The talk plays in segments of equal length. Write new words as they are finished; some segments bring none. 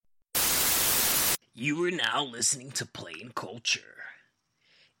You are now listening to Plain Culture.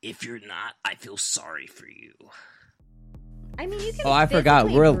 If you're not, I feel sorry for you. I mean, you can. Oh, I forgot.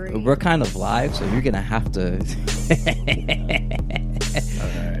 breathe. We're kind of live, so you're gonna have to.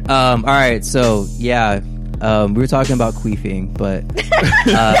 All right. All right. So yeah, we were talking about queefing, but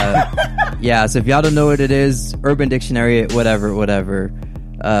yeah. So if y'all don't know what it is, Urban Dictionary, whatever.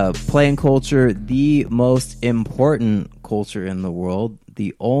 Plain culture, the most important culture in the world,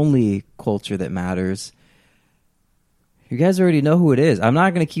 the only culture that matters. You guys already know who it is. I'm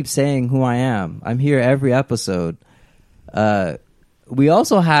not gonna keep saying who I am. I'm here every episode. We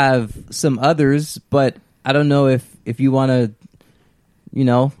also have some others, but I don't know if you want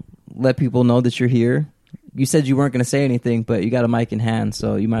to, let people know that you're here. You said you weren't going to say anything, but you got a mic in hand,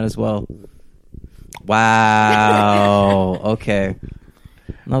 so you might as well. Wow. Okay.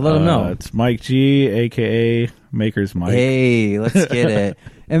 Now let them know. It's Mike G, a.k.a. Maker's Mike. Hey, let's get it.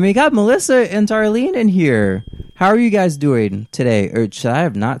 And we got Melissa and Darlene in here. How are you guys doing today? Or should I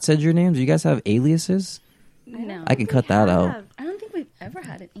have not said your names? Do you guys have aliases? No. I can cut that out. I don't think we've ever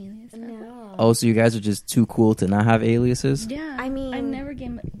had an alias. No. Oh, so you guys are just too cool to not have aliases? Yeah. I mean- I never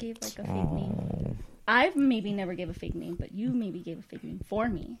gave like a fake name. I've maybe never gave a fake name, but you maybe gave a fake name for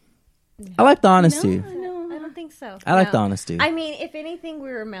me. I like the honesty. No. I don't think so. I like No. the honesty. I mean, if anything, we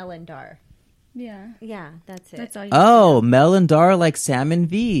were Mel and Dar. Yeah. Yeah, that's it. That's all you Oh, Mel and Dar like Sam and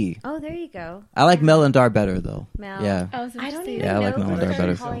V. Oh, there you go. I like Mel and Dar better though. Mel. Yeah. I don't even Yeah, I know. like Mel and who Dar they're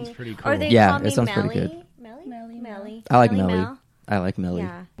better. calling- Sounds pretty cool. Or they Yeah, call it me sounds pretty Melly. good. Melly. I like Melly Melly. Mel? I like Melly.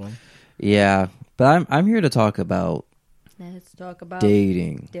 Yeah. Yeah, but I'm here to talk about Let's talk about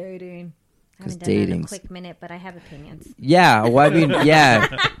dating. dating. I 'Cause haven't done that in a dating's- quick minute, but I have opinions. Yeah, well, I mean,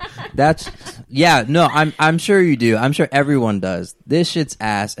 yeah, no, I'm sure you do. I'm sure everyone does. This shit's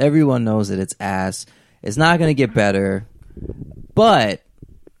ass. Everyone knows that it's ass. It's not gonna get better, but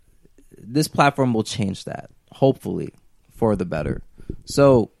this platform will change that, hopefully, for the better.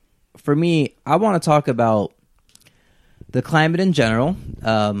 So, for me, I want to talk about the climate in general.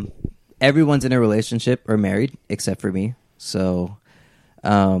 Everyone's in a relationship or married, except for me. So,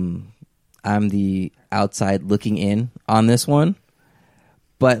 I'm the outside looking in on this one.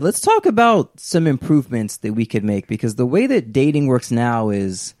 But let's talk about some improvements that we could make, because the way that dating works now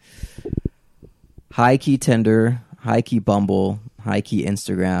is high-key Tinder, high-key Bumble, high-key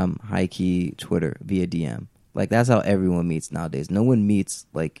Instagram, high-key Twitter via DM. Like, that's how everyone meets nowadays. No one meets,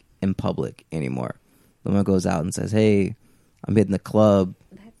 like, in public anymore. No one goes out and says, hey, I'm hitting the club.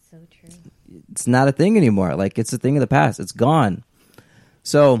 That's so true. It's not a thing anymore. Like, it's a thing of the past. It's gone.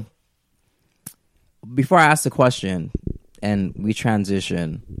 So, before I ask the question and we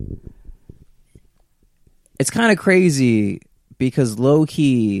transition, it's kind of crazy because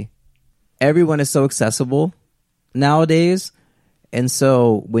low-key, everyone is so accessible nowadays. And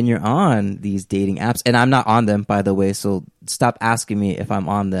so when you're on these dating apps, and I'm not on them, by the way, so stop asking me if I'm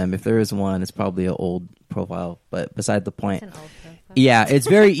on them. If there is one, it's probably an old profile, but beside the point. It's an old profile. Yeah, it's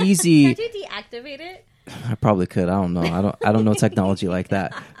very easy. Did you deactivate it? I probably could. I don't know. I don't know technology like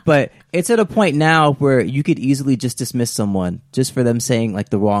that. But it's at a point now where you could easily just dismiss someone just for them saying like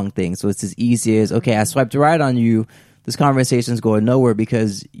the wrong thing. So it's as easy as, okay, I swiped right on you. This conversation's going nowhere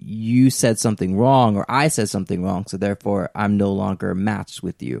because you said something wrong or I said something wrong. So therefore, I'm no longer matched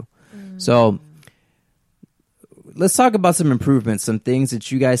with you. So let's talk about some improvements, some things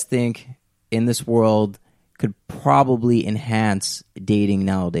that you guys think in this world could probably enhance dating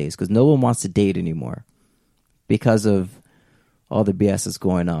nowadays, because no one wants to date anymore because of all the BS that's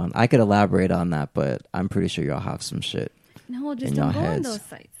going on. I could elaborate on that, but I'm pretty sure y'all have some shit. No, just in don't y'all go on heads. those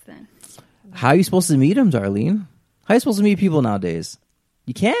sites then. How are you supposed to meet them, Darlene? How are you supposed to meet people nowadays?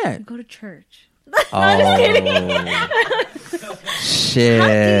 You can't. Go to church. Oh,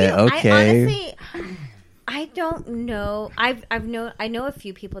 shit. Okay. I don't know. I know a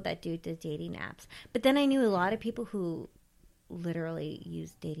few people that do the dating apps, but then I knew a lot of people who literally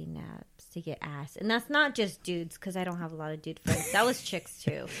use dating apps to get ass, and that's not just dudes, because I don't have a lot of dude friends. That was chicks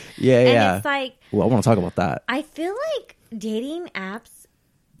too. Yeah, and yeah. it's like, Well, I want to talk about that. I feel like dating apps,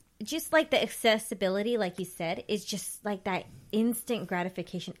 just like the accessibility, like you said, is just like that instant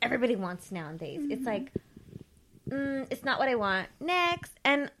gratification everybody wants nowadays. It's like, it's not what I want. Next.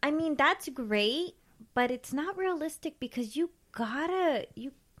 And I mean, that's great, but it's not realistic, because you gotta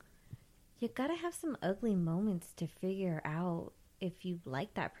have some ugly moments to figure out if you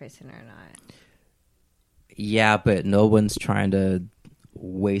like that person or not. Yeah, but no one's trying to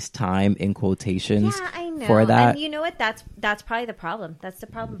waste time in quotations Yeah, I know. for that. And you know what? That's probably the problem. That's the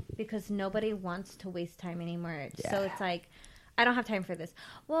problem, because nobody wants to waste time anymore. Yeah. So it's like, I don't have time for this.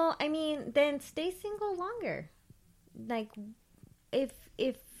 Well, I mean, then stay single longer. Like, if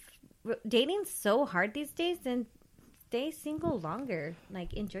dating's so hard these days, then stay single longer.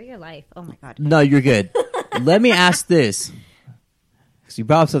 Like, enjoy your life. Oh my God. No, you're good. Let me ask this. Because you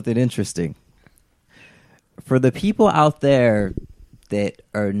brought up something interesting. For the people out there that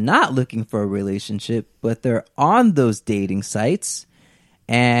are not looking for a relationship, but they're on those dating sites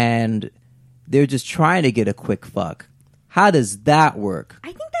and they're just trying to get a quick fuck, how does that work? I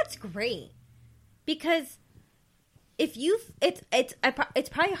think that's great. Because if you, it's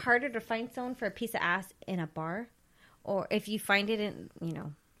probably harder to find someone for a piece of ass in a bar, or if you find it in,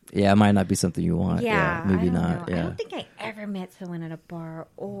 Yeah, it might not be something you want. Yeah, maybe I don't not. know. Yeah. I don't think I ever met someone at a bar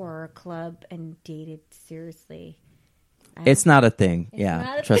or a club and dated seriously. It's not a thing.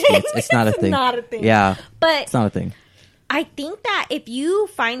 not a Trust thing. me, it's not a thing. not a thing. Yeah, But it's not a thing. I think that if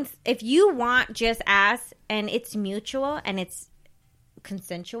you want just ass and it's mutual and it's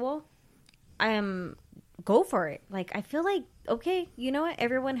consensual, go for it. Like, I feel like, okay, you know what?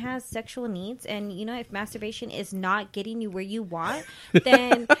 Everyone has sexual needs, and if masturbation is not getting you where you want,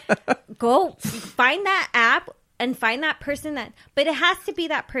 then go find that app and find that person but it has to be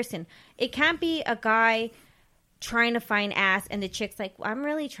that person. It can't be a guy trying to find ass and the chick's like, well, I'm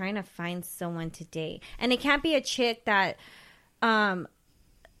really trying to find someone to date. And it can't be a chick that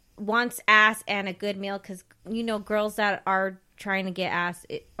wants ass and a good meal, because girls that are trying to get ass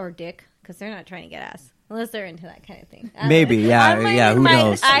or dick, because they're not trying to get ass unless they're into that kind of thing. Maybe, yeah, who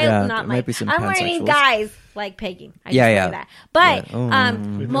knows? I'm There might be some I'm learning pansexuals. guys like pegging. I Yeah, just yeah. say that.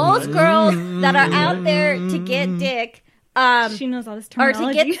 But most girls that are out there to get dick, She knows all this or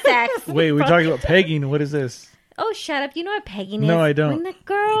terminology. to get sex. Wait, we're talking about pegging. What is this? Oh, shut up! You know what pegging is? No, I don't. When the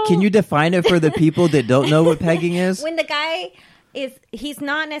girl, Can you define it for the people that don't know what pegging is? when the guy he's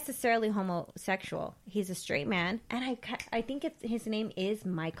not necessarily homosexual. He's a straight man, and I think his name is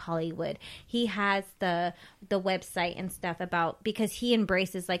Mike Hollywood. He has the website and stuff because he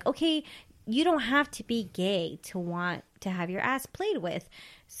embraces, like, okay, you don't have to be gay to want to have your ass played with.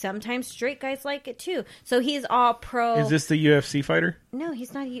 Sometimes straight guys like it too. So he's all pro. Is this the UFC fighter? No,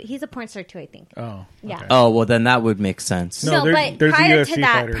 he's not. He's a porn star too, I think. Oh, Yeah. okay. Oh, well, then that would make sense. No, but there's a prior UFC to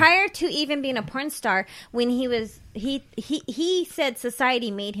that, fighter. prior to even being a porn star, when he said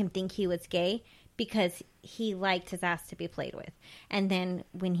society made him think he was gay because he liked his ass to be played with. And then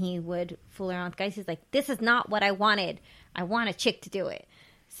when he would fool around with guys, he's like, this is not what I wanted. I want a chick to do it.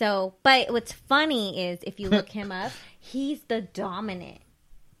 So, but what's funny is if you look him up, he's the dominant.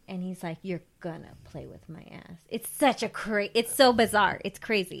 And he's like, you're gonna play with my ass. It's such it's so bizarre. It's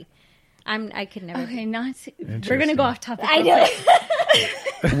crazy. I could never. Okay, we're gonna go off topic. I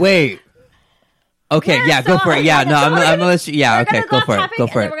know. Wait. Okay, We're yeah, go for it. Yeah, no, I'm gonna let you. Yeah, We're okay, gonna go off for it. topic, Go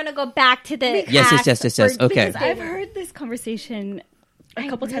and for then it. we're gonna go back to the Yes. ass. Okay. Because I've heard this conversation a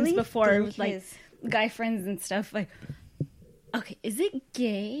couple times really before think with like his- guy friends and stuff. Like, okay, is it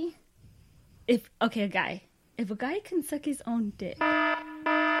gay if a guy can suck his own dick?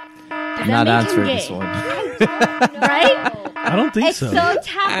 I'm that not make him answering gay? this one. Right? I don't think It's so taboo.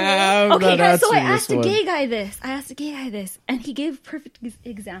 I'm Okay, not so I answering asked this a one. gay guy this. And he gave a perfect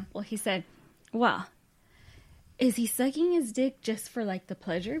example. He said, well, is he sucking his dick just for, like, the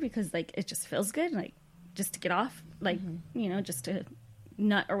pleasure? Because, like, it just feels good, like, just to get off? Like, just to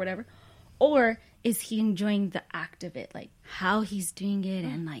nut or whatever? Or is he enjoying the act of it? Like, how he's doing it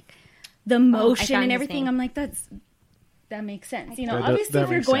and, like, the motion found and his everything? name. I'm like, that makes sense. That- Obviously, that if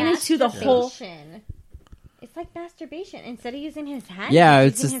you're makes going sense. into the whole... Masturbation. It's like masturbation. Instead of using his hand, Yeah,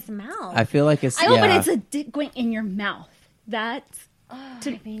 he's it's using just. his mouth. I feel like it's. I know, yeah. but it's a dick going in your mouth. That's...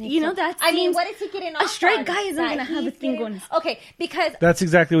 that's... I mean, what is he getting off A straight on? guy isn't That going to have a he's thing getting- going... Okay, because That's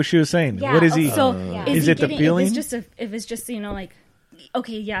exactly what she was saying. Yeah, What is he? okay. So, Is he it the getting- feeling? If it's just, like,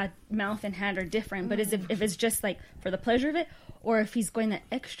 okay, yeah, mouth and hand are different, but if it's just, like, for the pleasure of it, or if he's going that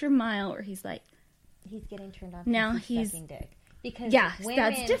extra mile where he's like, he's getting turned on. Now because he's- sucking dick. Because Yeah, women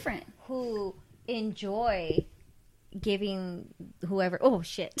that's different. Who enjoy giving whoever. Oh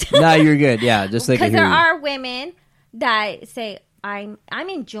shit! No, you're good. Yeah, just like Because there are women that say, I'm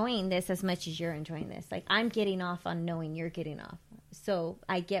enjoying this as much as you're enjoying this. Like, I'm getting off on knowing you're getting off. So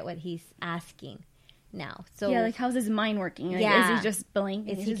I get what he's asking now. So yeah, like, how's his mind working? Like, Yeah. is he just blank?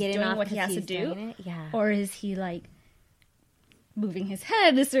 is and he he's getting doing off what he 'cause has to he's do? doing it? Yeah. Or is he, like, moving his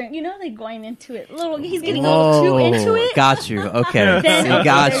head a certain, like, going into it he's getting a little too into it? Got you. Okay. Then- See,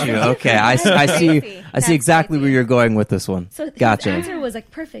 got you. Okay. I see. That's I see exactly crazy. where you're going with this one. So his Gotcha. answer was,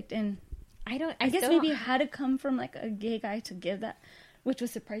 like, perfect, and I guess still maybe it don't- had to come from, like, a gay guy to give that, which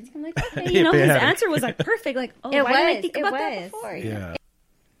was surprising. I'm like, okay, Yeah, his yeah. answer was, like, perfect. Like, oh, It why didn't I was, think it about that was. before? Yeah.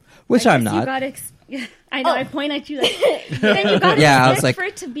 Which I I'm guess You not. gotta I know. I point at you like, then you gotta Yeah, I was expect like- for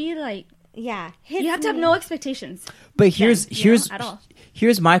it to be like, Yeah, you have to have no expectations. But here's at all.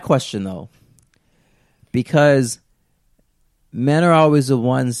 here's my question though, because men are always the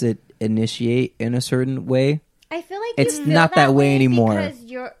ones that initiate in a certain way. I feel like It's you feel not that way anymore. because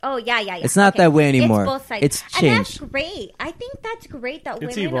you're. Oh yeah. It's not that way anymore. It's both sides. It's and changed. that's great. I think that's great that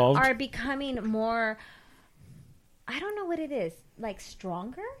It's women evolved. are becoming more. I don't know what it is. Like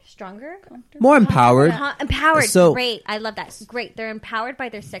stronger. More empowered. Empowered. So- Great. I love that. Great. They're empowered by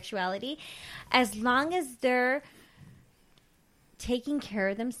their sexuality, as long as they're taking care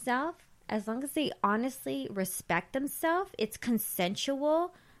of themselves. As long as they honestly respect themselves, it's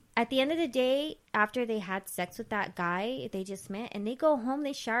consensual. At the end of the day, after they had sex with that guy they just met, and they go home,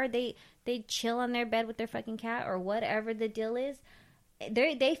 they shower, they chill on their bed with their fucking cat or whatever the deal is,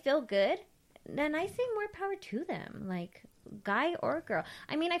 they feel good. Then I say more power to them, like guy or girl.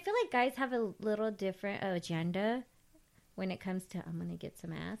 I mean, I feel like guys have a little different agenda when it comes to I'm gonna get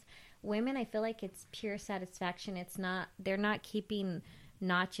some ass. Women, I feel like it's pure satisfaction. It's not, they're not keeping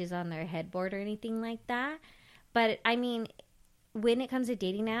notches on their headboard or anything like that. But I mean, when it comes to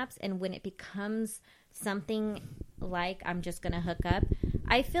dating apps and when it becomes something like I'm just going to hook up,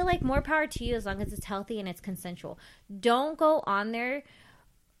 I feel like more power to you as long as it's healthy and it's consensual. Don't go on there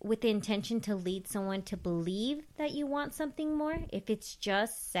with the intention to lead someone to believe that you want something more. If it's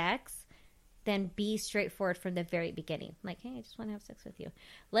just sex, then be straightforward from the very beginning. Like, hey, I just want to have sex with you.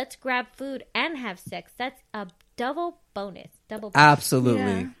 Let's grab food and have sex. That's a double bonus. Absolutely.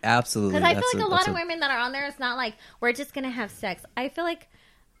 Yeah. Absolutely. Because I feel like a lot of women that are on there, it's not like, we're just going to have sex. I feel like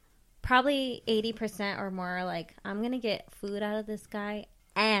probably 80% or more are like, I'm going to get food out of this guy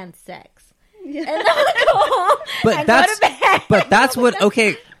and sex. Yeah. And then I'm going to go home and go to bed. But that's what,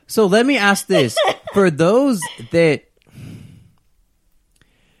 okay, so let me ask this. For those that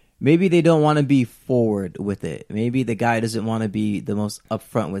maybe they don't want to be forward with it. Maybe the guy doesn't want to be the most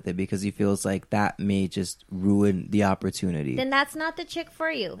upfront with it because he feels like that may just ruin the opportunity. Then that's not the chick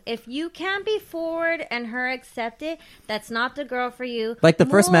for you. If you can't be forward and her accept it, that's not the girl for you. Like the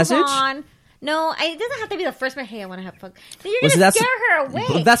first Move message? on. No, it doesn't have to be the first message. Hey, I want to have fun. So you're Well, going so to that's- scare her away.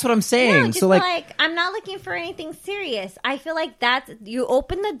 But that's what I'm saying. No, just So, like- I'm not looking for anything serious. I feel like you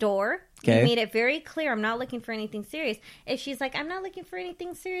open the door. Okay. You made it very clear. I'm not looking for anything serious. If she's like, I'm not looking for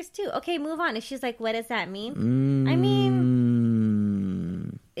anything serious too. Okay, move on. If she's like, what does that mean? I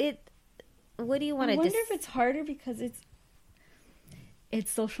mean, what do you want I to wonder if it's harder because it's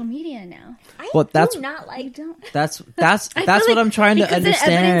social media now. Well, that's- do not like. You don't. That's I what feel I'm trying to because the evidence is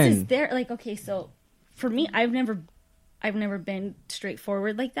understand. there. Like, okay, so for me, I've never been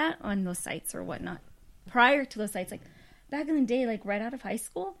straightforward like that on those sites or whatnot. Prior to those sites, like back in the day, like right out of high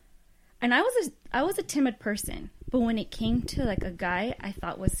school, and I was a timid person, but when it came to like a guy I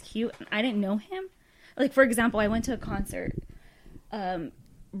thought was cute and I didn't know him, like for example, I went to a concert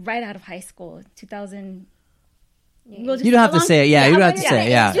right out of high school, 2000. Well, just You don't have a to long- say it. Yeah, you don't have to yeah, say it.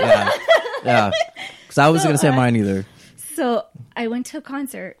 Yeah. Yeah. Because I wasn't going to say mine either. So I went to a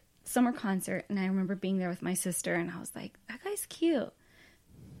concert, summer concert, and I remember being there with my sister, and I was like, "That guy's cute."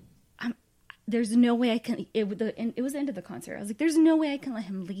 There's no way I can. It was the end of the concert. I was like, "There's no way I can let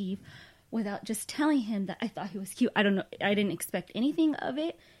him leave without just telling him that I thought he was cute." I don't know. I didn't expect anything of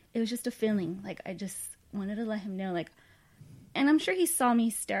it. It was just a feeling. Like I just wanted to let him know. Like, and I'm sure he saw me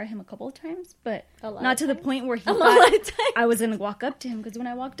stare at him a couple of times, but not to the point where he thought I was gonna walk up to him. Because when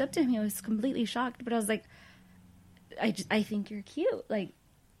I walked up to him, he was completely shocked. But I was like, I think you're cute. Like,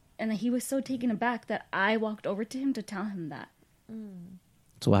 and he was so taken aback that I walked over to him to tell him that.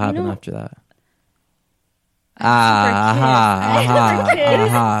 So what happened You know- after that?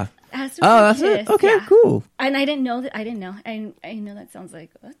 I asked her Oh, for a that's kiss. it? Okay, Yeah. cool. And I didn't know that. I didn't know. I know that sounds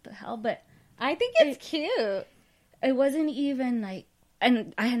like, what the hell? But I think it's cute. it wasn't even like,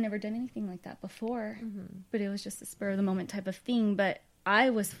 and I had never done anything like that before, but it was just a spur of the moment type of thing. But I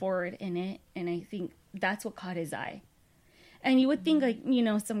was forward in it, and I think that's what caught his eye. And you would think, like, you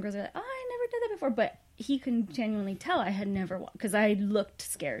know, some girls are like, oh, I never did that before, but he can genuinely tell I had never, because I looked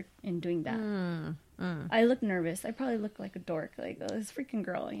scared in doing that. I looked nervous. I probably looked like a dork, like, oh, this freaking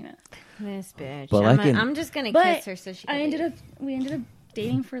girl, you know. This bitch. But I'm just gonna But kiss her so she. Can we ended up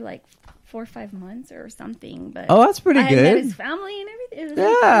dating for like 4 or 5 months or something. But Oh, that's pretty I had met good. his family and everything. It was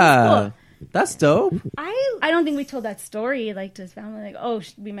Yeah. cool. That's dope. I don't think we told that story like to his family. Like, oh,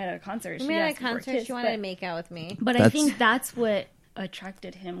 we met at a concert. We She met at a asked me for concert. kiss, She wanted to make out with me. But I That's- think that's what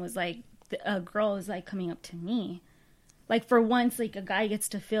attracted him was like a girl is like coming up to me. Like for once, like a guy gets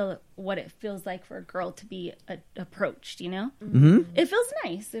to feel what it feels like for a girl to be approached. You know, it feels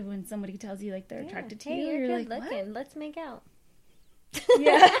nice when somebody tells you like they're attracted to you. You're You're good like, looking. Let's make out.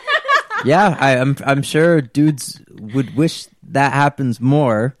 yeah. Yeah, I'm sure dudes would wish that happens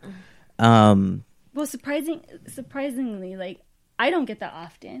more. Well, surprisingly, like, I don't get that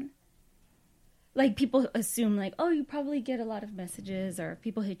often. Like, people assume, like, oh, you probably get a lot of messages, or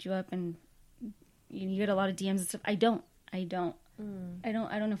people hit you up and you get a lot of DMs and stuff. I don't. I don't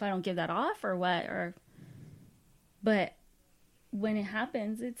know if I don't give that off or what, but when it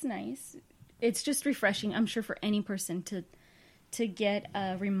happens, it's nice. It's just refreshing, I'm sure, for any person to get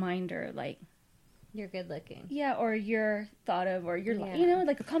a reminder, like, You're good looking. yeah, or you're thought of, or you're,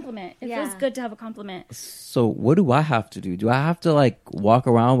 like a compliment. It feels good to have a compliment. So what do I have to do? Do I have to like walk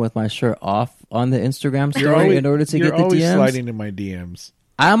around with my shirt off on the Instagram story in order to get the You're always DMs? sliding in my DMs.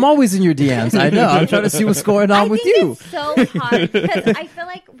 I'm always in your DMs. I know. I'm trying to see what's going on with you. It's so hard because I feel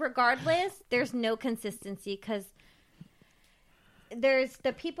like regardless, there's no consistency because there's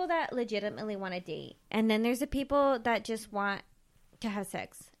the people that legitimately want to date, and then there's the people that just want to have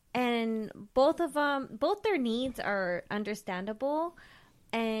sex. And both their needs are understandable.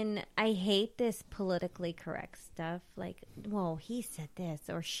 And I hate this politically correct stuff. Like, well, he said this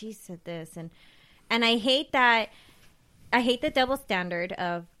or she said this. And I hate that. I hate the double standard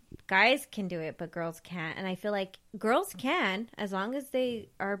of guys can do it, but girls can't. And I feel like girls can, as long as they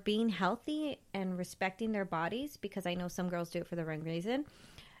are being healthy and respecting their bodies, because I know some girls do it for the wrong reason.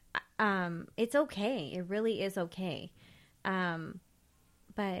 It's okay. It really is okay.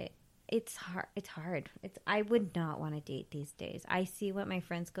 But it's hard. I would not want to date these days. I see what my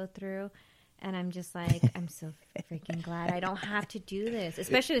friends go through, and I'm just like, I'm so freaking glad I don't have to do this,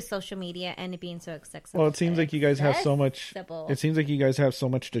 especially with social media and it being so accessible. Well, it seems like you guys have so much. accessible. It seems like you guys have so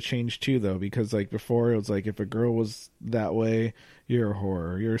much to change too, though, because like before it was like if a girl was that way, you're a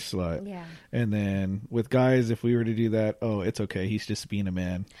whore, you're a slut. Yeah. And then with guys, if we were to do that, oh, it's okay. He's just being a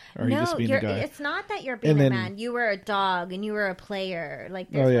man, or he's just being a guy. It's not that you're being And a then- man. You were a dog and you were a player. Like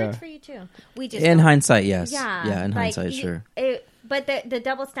there's Oh, yeah. words for you too. We just In don't- hindsight, yes. Yeah, Yeah, in like, hindsight, sure. But the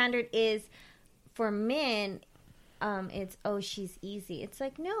double standard is for men. It's she's easy. It's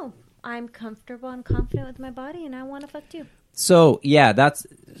like no, I'm comfortable and confident with my body, and I want to fuck too. So, yeah, that's...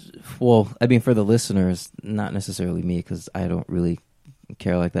 Well, I mean, for the listeners, not necessarily me, because I don't really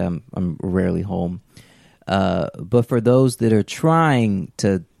care like that. I'm rarely home. But for those that are trying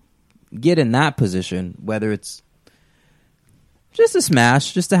to get in that position, whether it's just a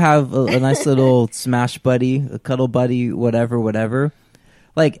smash, just to have a nice little smash buddy, a cuddle buddy, whatever.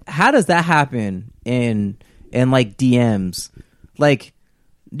 Like, how does that happen in like DMs? Like,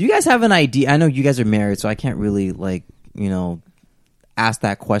 do you guys have an idea? I know you guys are married, so I can't really like, ask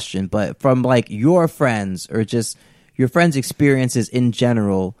that question. But from like your friends or just your friends' experiences in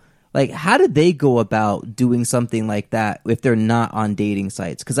general, like how did they go about doing something like that if they're not on dating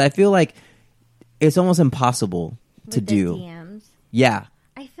sites? Because I feel like it's almost impossible to With the do. DMs. Yeah.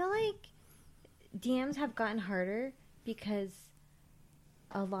 I feel like DMs have gotten harder because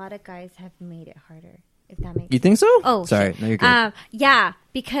a lot of guys have made it harder. If that makes You think so? Oh, sorry. shit. No, you're good. Yeah,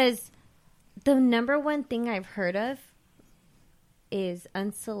 because the number one thing I've heard of is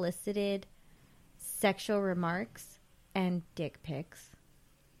unsolicited sexual remarks and dick pics.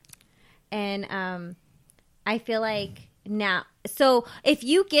 And I feel like now, so if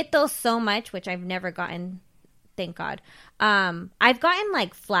you get those so much, which I've never gotten, thank God, I've gotten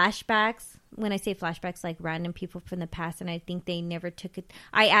like flashbacks. When I say flashbacks, like random people from the past, and I think they never took it.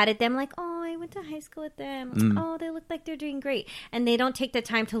 I added them like, oh, I went to high school with them. Oh, they look like they're doing great. And they don't take the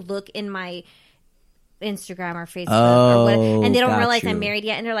time to look in my Instagram or Facebook or what, and they don't got realize you. I'm married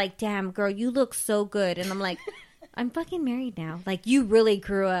yet. And they're like, damn, girl, you look so good. And I'm like, I'm fucking married now. Like, you really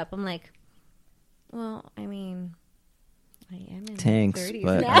grew up. I'm like, well, I mean, I am in Tanks, my 30s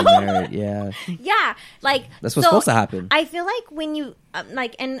but now. I'm married. Yeah. Yeah, like That's what's supposed to happen. I feel like when you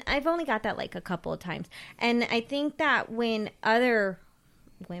like, and I've only got that like a couple of times, and I think that when other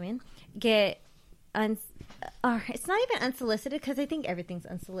women get it's not even unsolicited because I think everything's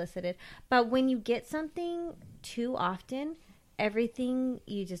unsolicited, but when you get something too often, everything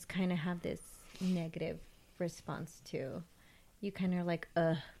you just kind of have this negative response to. You kind of like,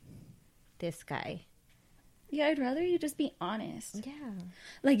 this guy. Yeah, I'd rather you just be honest. Yeah.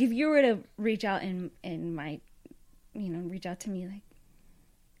 Like if you were to reach out and reach out to me like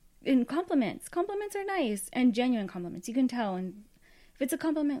in compliments. Compliments are nice and genuine compliments. You can tell. And if it's a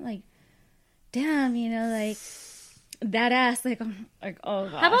compliment like, damn, like that ass, like I'm like, oh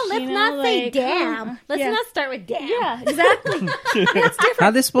gosh. How about let's not say like, damn. Let's not start with damn. Yeah, exactly. That's different. How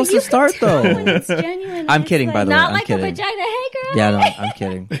are they supposed to You can start tell though? when it's genuine. I'm It's kidding, by the way. Not I'm like kidding. a vagina. Hey, girl. Yeah, no, I'm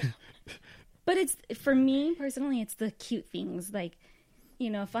kidding. But it's, for me personally, it's the cute things. Like,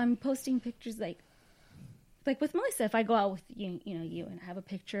 if I'm posting pictures, like with Melissa, if I go out with you and have a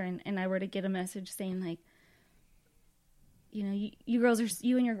picture and I were to get a message saying like, you know,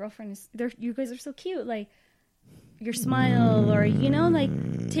 you and your girlfriend you guys are so cute, like your smile, or you know, like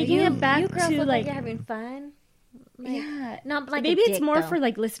taking it back to like you're having fun. Like, yeah, not like maybe a it's dick, more though. for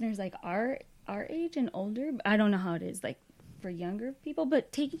like listeners like our age and older. I don't know how it is like for younger people,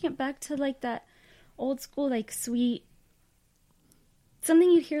 but taking it back to like that old school, like sweet, something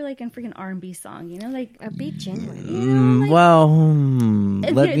you'd hear like in freaking R&B song, you know, like be genuine. you know, like,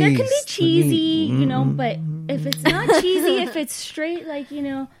 Well, there can be cheesy, you know, but if it's not cheesy, if it's straight, like, you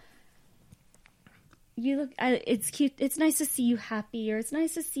know, you look, it's cute, it's nice to see you happy, or it's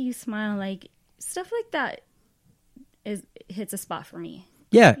nice to see you smile, like stuff like that hits a spot for me.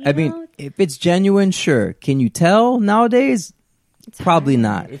 Yeah, You I mean, know? if it's genuine, sure. Can you tell nowadays? Probably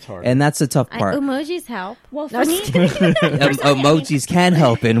not. It's hard. And that's the tough part. Emojis help. Well, No, for me, Emojis can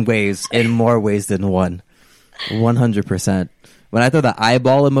help in more ways than one. 100%. When I throw the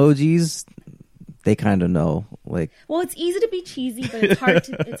eyeball emojis, they kind of know. Like, well, it's easy to be cheesy, but it's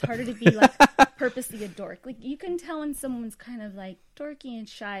harder to be like purposely a dork. Like you can tell when someone's kind of like dorky and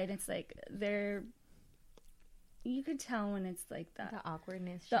shy, and it's like you could tell when it's like that. The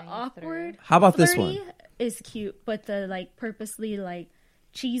awkwardness. The shines awkward. How about this flirty one? Is cute, but the like purposely like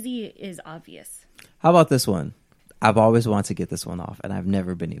cheesy is obvious. how about this one? I've always wanted to get this one off, and I've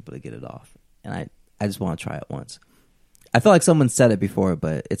never been able to get it off. And I just want to try it once. I feel like someone said it before,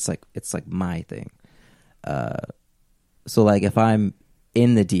 but it's like my thing. So like if I'm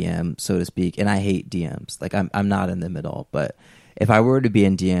in the DM, so to speak, and I hate DMs, like I'm not in them at all. But if I were to be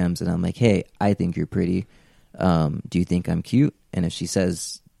in DMs and I'm like, hey, I think you're pretty. Do you think I'm cute? And if she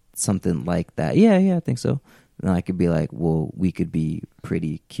says something like that, yeah, I think so. Then I could be like, well, we could be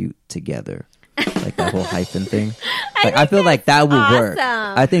pretty cute together. Like that whole hyphen thing. Like I feel like that would work.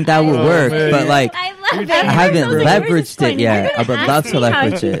 I think that would work, man. but like I love it. I haven't Sounds like yours is leveraged funny. it yet. I would love to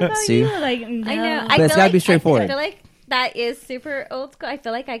leverage How it. See? like, I know. But it's gotta be straightforward. I feel like that is super old school. I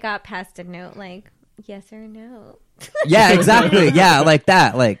feel like I got past a note like yes or no. Yeah, exactly. Yeah, like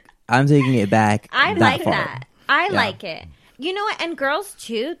that. Like I'm taking it back. I that like far. that. I Yeah. like it. You know what? And girls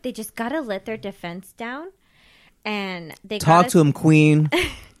too, they just gotta let their defense down, and they Talk to him, queen.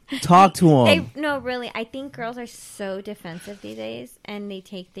 Talk to him. No, really. I think girls are so defensive these days, and they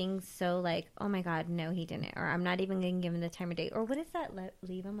take things so like, oh my god, no, he didn't, or I'm not even gonna give him the time of day, or what is that?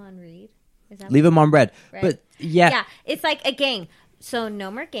 Leave him on read. Is that Leave him on red. Right. But yeah, Yeah, it's like a game. So no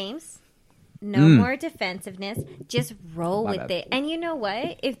more games, no more defensiveness. Just roll My with bad. it. And you know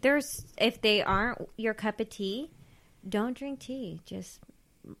what? If they aren't your cup of tea, don't drink tea. Just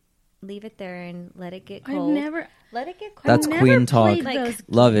leave it there and let it get cold. Let it get cold. that's never queen talk. played those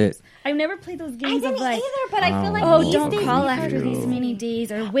Love it. I've never played those I games didn't of like, either, but I feel like oh, these don't days call we after are these doing- many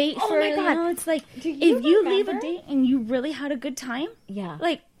days, or wait Oh for my it. God. You know, it's like Do you if you leave a remember? date and you really had a good time, Yeah.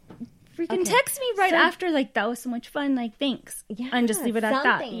 like freaking Okay. text me right So- after, like that was so much fun, like thanks, Yeah, and just leave it at that.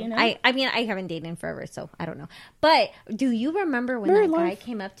 something. You know, I mean, I haven't dated in forever, so I don't know. But do you remember when Very that guy life.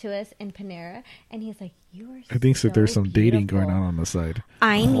 came up to us in Panera and he's like, "You are." I think so. There's some dating beautiful. going on the side.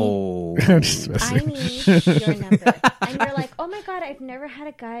 I need. Oh, I'm just I messing. need your number. And you're like, oh my God, I've never had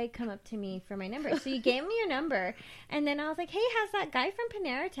a guy come up to me for my number. So you gave me your number. And then I was like, hey, has that guy from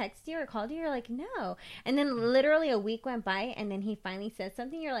Panera texted you or called you? You're like, no. And then literally a week went by and then he finally said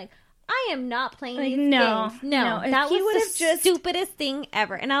something. You're like, I am not playing Like, these no, games. No, no. If that he was would've the just- stupidest thing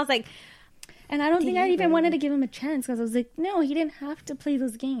ever. And I was like, and I don't think I even Deliver. wanted to give him a chance because I was like, no, he didn't have to play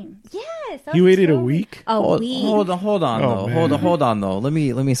those games. yes. that You was waited a totally- week? A week. hold on Oh, though. man. Hold on though. Let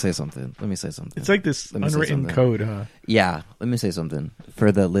me say something. It's like this Let me say unwritten something. code, huh? Yeah, let me say something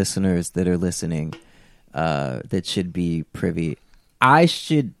for the listeners that are listening that should be privy. I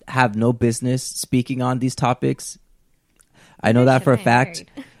should have no business speaking on these topics. I know Neither that for a should I, fact.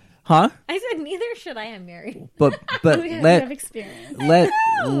 married. Huh? I said, neither should I am married. But We have let experience.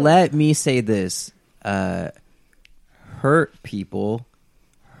 let me say this. Hurt people.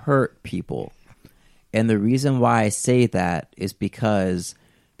 And the reason why I say that is because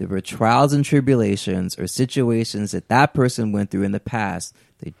there were trials and tribulations or situations that person went through in the past.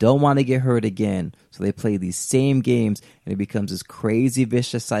 They don't want to get hurt again, so they play these same games, and it becomes this crazy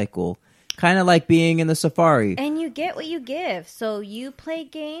vicious cycle, kind of like being in the safari. And you get what you give. So you play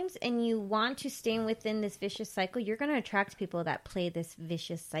games and you want to stay within this vicious cycle. You're going to attract people that play this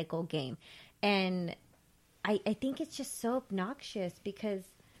vicious cycle game. And I think it's just so obnoxious because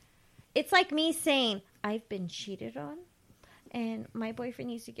it's like me saying, I've been cheated on and my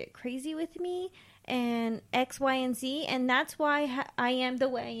boyfriend used to get crazy with me and X, Y, and Z. And that's why I am the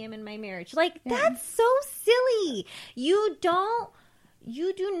way I am in my marriage. Like, that's so silly. You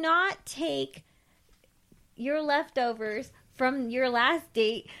do not take your leftovers from your last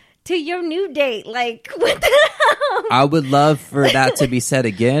date to your new date. Like, what the hell? I would love for that to be said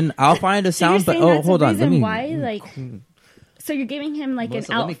again. I'll find a sound, but hold on. Let me. Why, like, so you're giving him like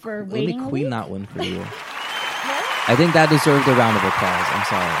Melissa, an out for waiting Let me a queen week? that one for you. I think that deserved a round of applause. I'm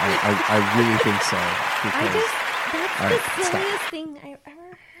sorry. I really think so. That's All the right, stop. silliest thing I've ever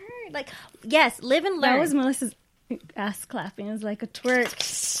heard. Like, yes, live and learn. That was Melissa's ass clapping. It was like a twerk.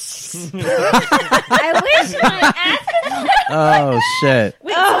 I wish my ass. Oh shit!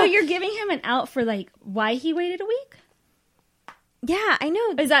 Wait, so you're giving him an out for like why he waited a week? Yeah, I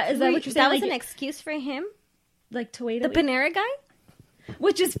know. Is that what you're saying? That was Like, an excuse for him. Like to wait The a week? Panera guy.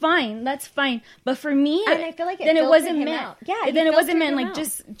 Which is fine. That's fine. But for me, And I feel like it then it filtered wasn't him meant. out. Yeah, he then it wasn't filtered meant him like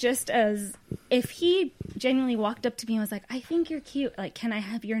out. just as if he genuinely walked up to me and was like, "I think you're cute. Like, can I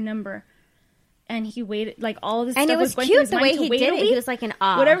have your number?" And he waited, like all this And stuff it was going through cute his the mind way to he wait did a it. week. He was like an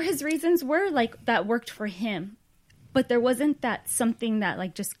awe. Whatever his reasons were, like that worked for him. But there wasn't that something that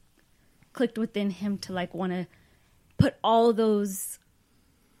like just clicked within him to like want to put all those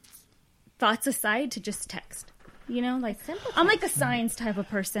thoughts aside to just text. You know, like I'm like a signs type of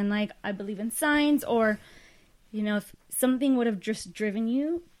person. Like I believe in signs, or you know, if something would have just driven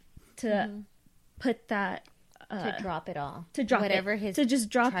you to put that To drop it all. to drop whatever it, his to just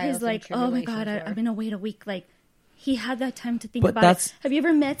drop trials his and like, oh my god, tribulations were. I'm gonna wait a week. Like he had that time to think But about that's- it. Have you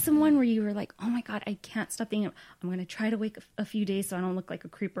ever met someone where you were like, oh my god, I can't stop thinking. I'm gonna try to wait a few days so I don't look like a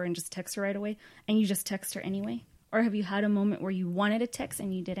creeper and just text her right away, and you just text her anyway? Or have you had a moment where you wanted to text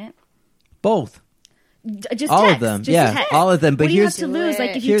and you didn't? Both. Just All text, of them. just Yeah, text. all of them. But what do you have here's to lose?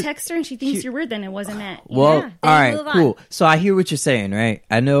 Like if you Here- text her and she thinks here- you're weird, then it wasn't meant. Well, Yeah, all then right, move on. cool. So I hear what you're saying, right?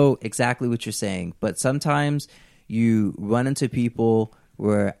 I know exactly what you're saying, but sometimes you run into people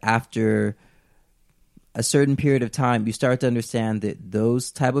where after a certain period of time, you start to understand that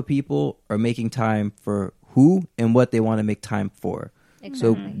those type of people are making time for who and what they want to make time for.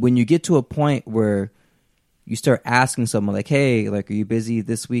 So when you get to a point where you start asking someone like, hey, like, are you busy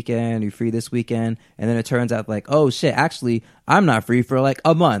this weekend? Are you free this weekend? And then it turns out like, oh shit, actually, I'm not free for like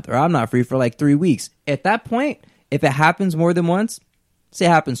a month, or I'm not free for like 3 weeks. At that point, if it happens more than once, say it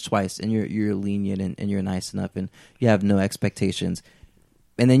happens twice and you're lenient and you're nice enough and you have no expectations,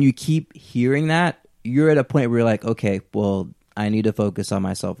 and then you keep hearing that, you're at a point where you're like, okay, well, I need to focus on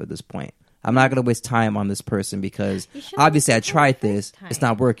myself at this point. I'm not going to waste time on this person because You should've obviously I wasted tried the this. first It's time.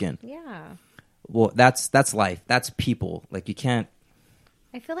 not working. Yeah. Well, that's life. That's people. Like you can't.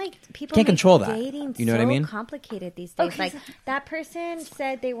 I feel like people Can't make control that. dating You know so what I mean? complicated these days. Okay. Like that person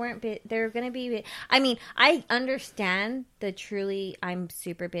said they weren't. They're going to be. I mean, I understand the truly. I'm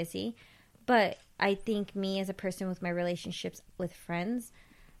super busy, but I think me as a person with my relationships with friends,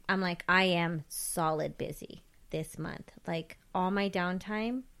 I'm like I am solid busy this month. Like all my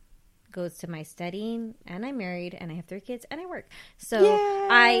downtime goes to my studying, and I'm married, and I have 3 kids, and I work. So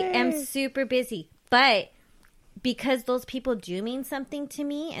I am super busy, but because those people do mean something to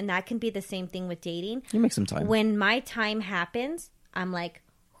me, and that can be the same thing with dating. You make some time. When my time happens, I'm like,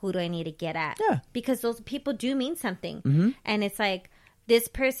 who do I need to get at? Yeah. Because those people do mean something. And it's like, this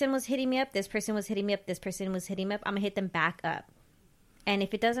person was hitting me up, this person was hitting me up, this person was hitting me up. I'm going to hit them back up. And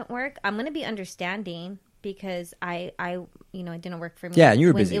if it doesn't work, I'm going to be understanding because I you know, it didn't work for me. Yeah, and you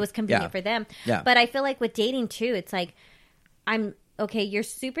were when busy. It was convenient Yeah. for them. Yeah. But I feel like with dating too, it's like, I'm okay, you're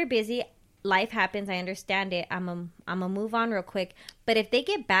super busy. Life happens. I understand it. I'm a move on real quick. But if they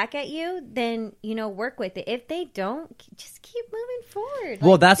get back at you, then, you know, work with it. If they don't, just keep moving forward.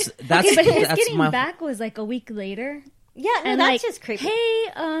 Well, Like, that's Okay, but his that's getting my. back was like a week later. yeah, no, And that's like, just creepy.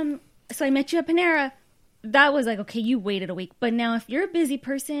 hey, so I met you at Panera. That was like, okay, you waited a week. But now if you're a busy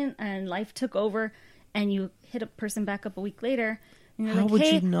person and life took over and you hit a person back up a week later, and you're How like, would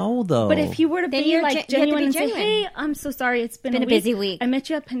hey, you know though? but if you were to Then be you're like you have to be genuine and say, genuine. hey, I'm so sorry, it's been Been a a busy week. I met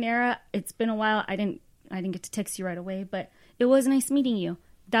you at Panera. It's been a while. I didn't get to text you right away, but it was nice meeting you.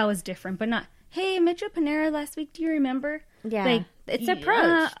 That was different, but not, hey, I met you at Panera last week. Do you remember? Yeah. Like, It's yeah,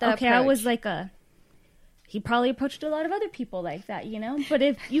 approach, the okay, I was approach. like he probably approached a lot of other people like that, you know? But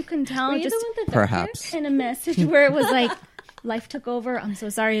if you can tell Were you just the one that did Perhaps. in a message where it was like, life took over. I'm so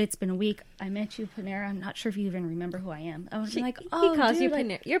sorry. It's been a week. I met you at Panera. I'm not sure if you even remember who I am. I was like, oh, he calls dude, you like,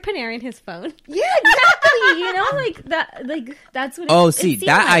 Panera. You're Panera his phone. yeah, exactly. You know, like that, like that's what. Oh, it see, seemed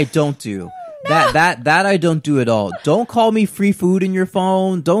that I like. don't do. That I don't do at all. Don't call me free food in your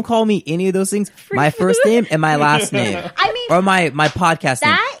phone. Don't call me any of those things. My first name and my last name. I mean, Or my podcast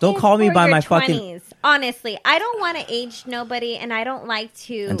name. that Don't is call me for by your my 20s. fucking. Honestly, I don't want to age nobody, and I don't like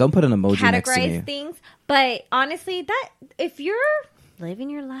to And don't put an emoji next to me. categorize things. But honestly, that if you're living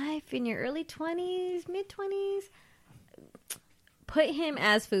your life in your early 20s, mid 20s, put him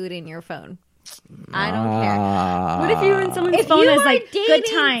as food in your phone. I don't care. What if you were in someone's If phone you as are like good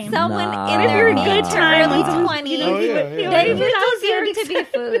dating time? someone Nah. in If their you're a mid good to time, early someone- 20s, Oh, yeah. they Even deserve to be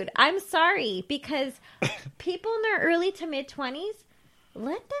food. I'm sorry, because people in their early to mid 20s,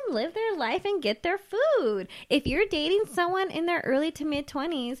 let them live their life and get their food. If you're dating someone in their early to mid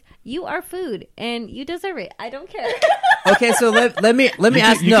 20s, you are food and you deserve it. I don't care. Okay, so let me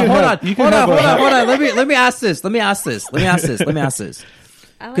ask. you No, can hold have- on, you can hold on, have hold a- on, hold on. Let me ask this. Let me ask this.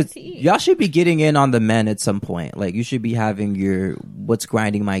 I like Because to eat. y'all should be getting in on the men at some point. Like, you should be having your what's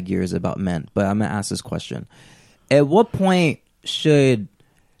grinding my gears about men. But I'm gonna ask this question: at what point should?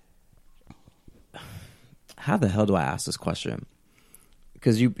 How the hell do I ask this question?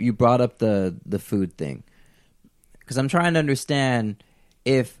 Because you brought up the food thing. Because I'm trying to understand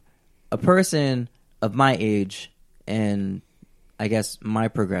if a person of my age and I guess my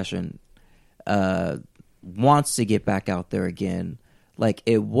progression wants to get back out there again. Like,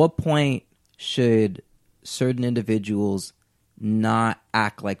 at what point should certain individuals not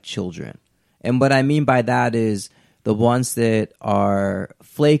act like children? And what I mean by that is the ones that are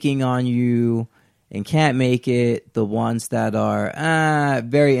flaking on you and can't make it, the ones that are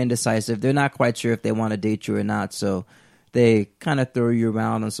very indecisive. They're not quite sure if they want to date you or not, so they kind of throw you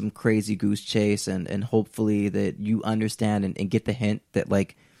around on some crazy goose chase and hopefully that you understand and get the hint that,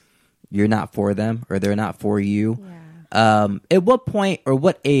 like, you're not for them or they're not for you. Yeah. At what point or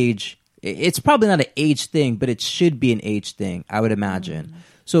what age, it's probably not an age thing, but it should be an age thing, I would imagine.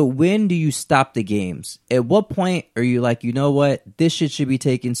 So when do you stop the games? At what point are you like, you know what, this shit should be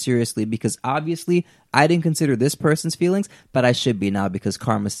taken seriously because obviously I didn't consider this person's feelings, but I should be now because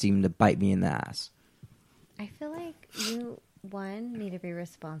karma seemed to bite me in the ass. I feel like you, one, need to be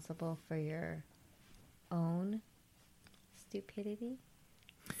responsible for your own stupidity.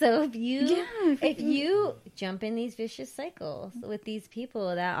 So if you jump in these vicious cycles with these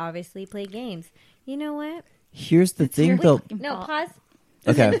people that obviously play games, you know what? Here's the thing, though. No, pause.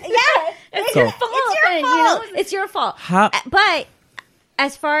 Okay. Yeah, It's Go. your fault. it's your then, fault. you know? It's your fault. How? But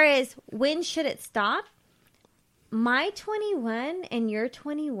as far as when should it stop, my 21 and your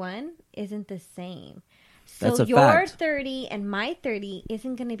 21 isn't the same. So That's a your fact. 30 and my 30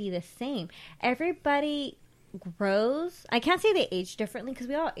 isn't going to be the same. Everybody grows. I can't say they age differently because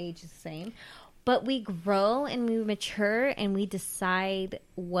we all age the same. But we grow and we mature and we decide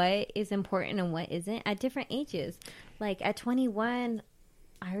what is important and what isn't at different ages. Like at 21,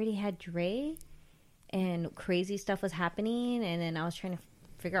 I already had Dre and crazy stuff was happening. And then I was trying to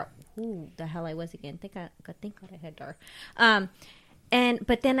figure out who the hell I was again. Thank God I had Dar.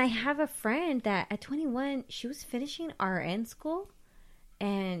 But then I have a friend that at 21, she was finishing RN school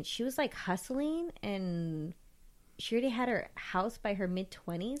and she was like hustling and she already had her house by her mid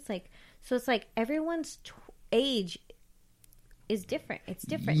 20s. Like, so it's like everyone's age is different. It's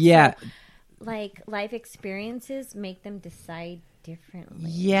different. Yeah. So, like life experiences make them decide differently.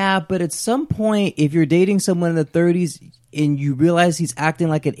 Yeah, but at some point, if you're dating someone in the 30s and you realize he's acting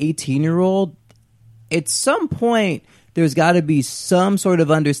like an 18-year-old, at some point, there's got to be some sort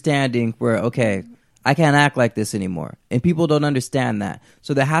of understanding where, okay, I can't act like this anymore. And people don't understand that.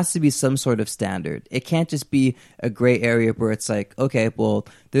 So there has to be some sort of standard. It can't just be a gray area where it's like, okay, well,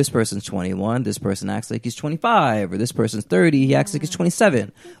 this person's 21, this person acts like he's 25, or this person's 30, he acts like he's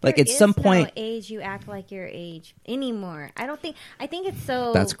 27. Like There at some is no point, age you act like your age anymore. I think it's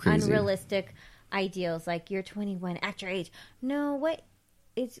so That's crazy. unrealistic ideals. Like you're 21, act your age. No, what?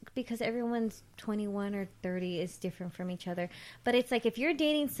 It's because everyone's 21 or 30 is different from each other. But it's like if you're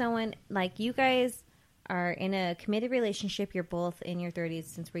dating someone, like you guys are in a committed relationship, you're both in your 30s,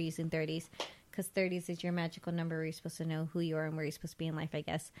 since we're using 30s, because 30s is your magical number where you're supposed to know who you are and where you're supposed to be in life, I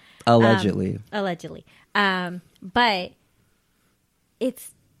guess. allegedly. Allegedly. But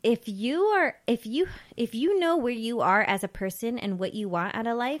it's if you know where you are as a person and what you want out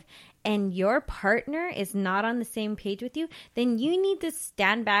of life, and your partner is not on the same page with you, then you need to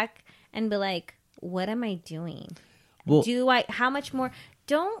stand back and be like, what am I doing? Well, How much more?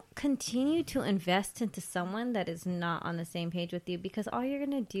 Don't continue to invest into someone that is not on the same page with you, because all you're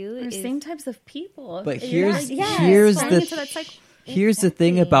going to do Or is... same types of people. But You're here's not- here's falling into that the cycle. here's the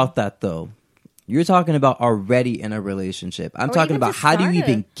thing Exactly. about that though. You're talking about already in a relationship. I'm Or talking even about to how do you start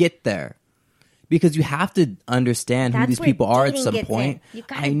even it. get there? Because you have to understand who That's these where people are at dating some gets point. in. You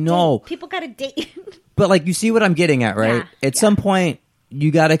gotta I know, date. People got to date. but like you see what I'm getting at, right? Yeah, At some point,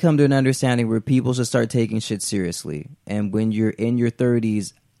 you got to come to an understanding where people should start taking shit seriously. And when you're in your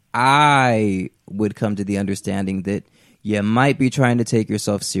 30s, I would come to the understanding that you might be trying to take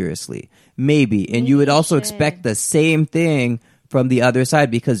yourself seriously. Maybe. And you would also expect the same thing from the other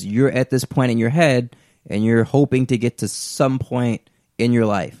side because you're at this point in your head and you're hoping to get to some point in your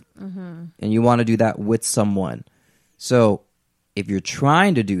life. and you want to do that with someone. So if you're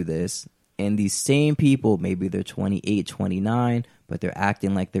trying to do this, and these same people, maybe they're 28, 29, but they're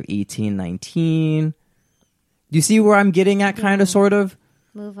acting like they're 18, 19. You see where I'm getting at, kind of, sort of?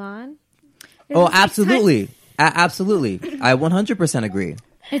 Move on. Oh, absolutely. Absolutely. I 100% agree.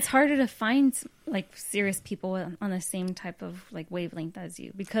 It's harder to find like serious people on the same type of like wavelength as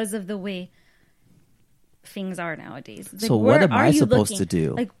you because of the way things are nowadays. Like, so what am I supposed looking? to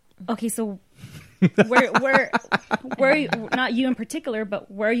do? Like, okay, so where are you, not you in particular, but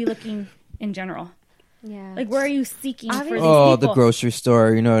where are you looking in general? Yeah. Like, where are you seeking for these Oh, people? the grocery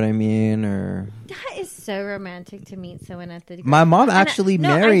store, you know what I mean? Or That is so romantic to meet someone at the. my mom actually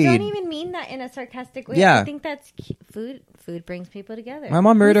married. I don't even mean that in a sarcastic way. Yeah. I think that's food. Food brings people together. My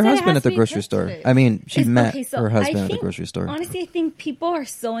mom married Who her said it husband has at the to be grocery cooked store. food? I mean, she met Okay, so her I husband at the think- grocery store. Honestly, I think people are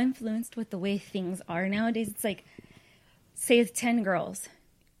so influenced with the way things are nowadays. It's like, say it's 10 girls.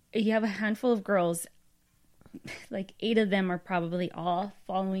 You have a handful of girls, like 8 of them are probably all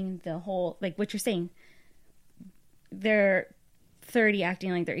following the whole, like what you're saying. They're 30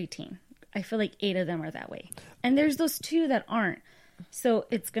 acting like they're 18. I feel like 8 of them are that way. And there's those 2 that aren't. So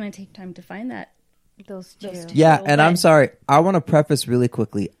it's going to take time to find that. Those two. Yeah, So, and but- I'm sorry. I want to preface really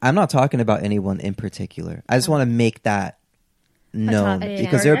quickly. I'm not talking about anyone in particular. I just want to make that known topic.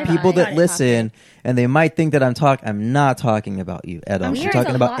 because there are Got people it. that listen and they might think that I'm not talking about you at all. I'm sure talking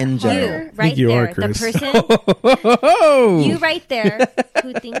it's a about lot in harder. general. You right you there, are, Chris. the person Oh you right there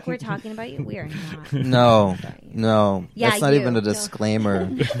who think we're talking about you. We are not. no, Yeah, that's not you. even a No. disclaimer.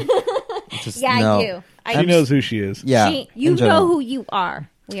 Just, Yeah, no. you. She knows who she is. Yeah, You in general. know who you are.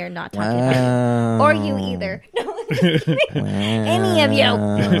 We are not talking about you. Or you either. No, any of you.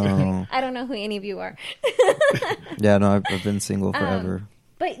 Wow. I don't know who any of you are. Yeah, no, I've been single forever.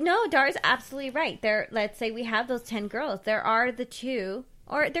 But no, Dar's absolutely right. There, let's say we have those 10 girls. There are the 2,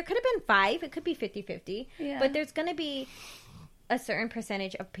 or there could have been 5. It could be 50-50. Yeah. But there's going to be a certain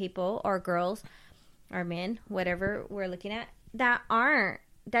percentage of people or girls or men, whatever we're looking at, that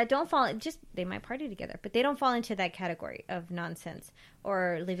don't fall, just, they might party together, but they don't fall into that category of nonsense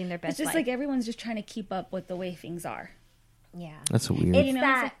or living their best It's just life. like everyone's just trying to keep up with the way things are. Yeah. That's weird. It's You know,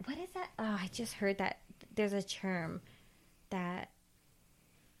 that, what is that? Oh, I just heard that there's a term that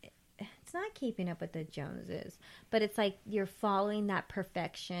it's not keeping up with the Joneses, but it's like you're following that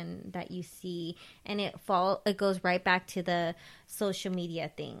perfection that you see, and it goes right back to the social media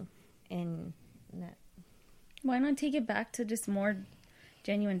thing. And that, Why not take it back to just more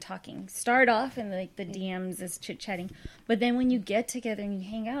genuine talking? Start off in like the DMs as chit chatting, but then when you get together and you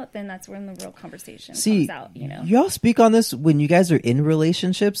hang out, then that's when the real conversation See, comes out. You know, y'all speak on this when you guys are in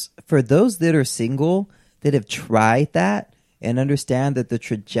relationships. For those that are single that have tried that and understand that the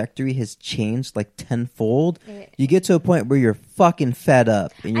trajectory has changed like tenfold, you get to a point where you're fucking fed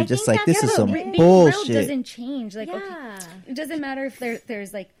up and you're I just think like, that's this is some being real bullshit. doesn't change. Like, Yeah. okay, it doesn't matter if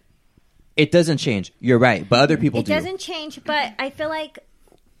there's like, It doesn't change. You're right, but other people it do. doesn't change, but I feel like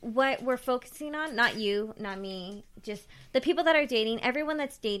what we're focusing on, not you, not me, just the people that are dating, everyone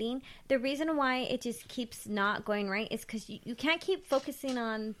that's dating, the reason why it just keeps not going right is because you can't keep focusing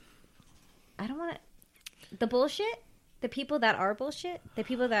on, I don't want to, the bullshit, the people that are bullshit, the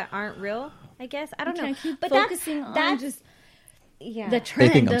people that aren't real, I guess. I don't know. can't keep But focusing on that's just yeah. the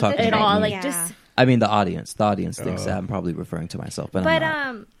trend think I'm of talking it about all. me. Like, Yeah. just I mean, the audience thinks that I'm probably referring to myself, but I'm But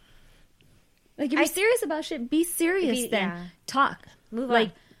not. like if you're serious about shit, be serious. Then yeah. talk, Move like.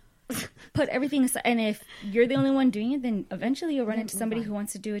 on. Put everything aside, and if you're the only one doing it, then eventually you'll run into somebody who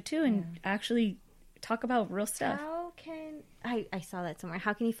wants to do it too, and actually talk about real stuff. How can I saw that somewhere?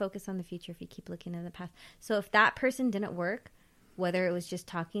 How can you focus on the future if you keep looking in the past? So if that person didn't work, whether it was just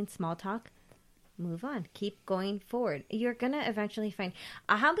talking, small talk, move on. Keep going forward. You're gonna eventually find.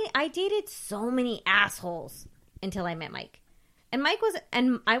 I dated so many assholes until I met Mike, and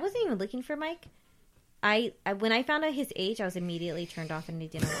I wasn't even looking for Mike. I when I found out his age, I was immediately turned off and I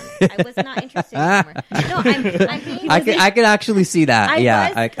didn't want it. I was not interested anymore. No, I'm being. I could actually see that.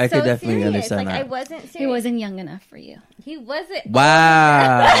 I was could so definitely serious. understand like, I that. wasn't serious. He wasn't young enough for you. He wasn't.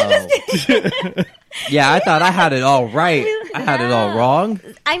 Wow. Yeah, I thought I had it all right. I had it all wrong.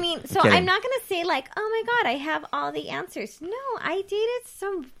 I mean, so Kidding. I'm not going to say like, oh my God, I have all the answers. No, I dated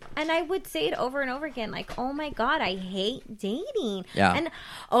some, and I would say it over and over again, like, oh my God, I hate dating. Yeah. And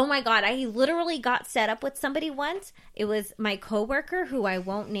oh my God, I literally got set up with somebody once. It was my coworker who I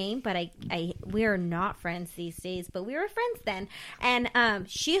won't name, but we're not friends these days, but we were friends then. And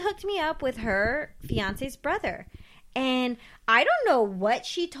she hooked me up with her fiance's brother. And I don't know what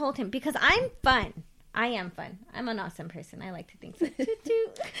she told him because I'm fun. I am fun. I'm an awesome person. I like to think so. Toot,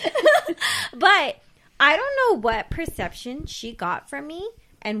 toot. But I don't know what perception she got from me,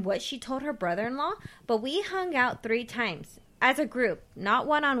 and what she told her brother-in-law, but we hung out 3 times as a group, not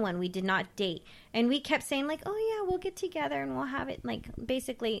one-on-one. We did not date. And we kept saying, like, oh, yeah, we'll get together and we'll have it, like,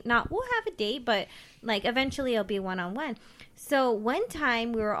 basically, not we'll have a date, but, like, eventually it'll be one-on-one. So one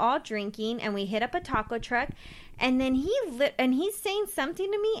time we were all drinking and we hit up a taco truck, and then he's saying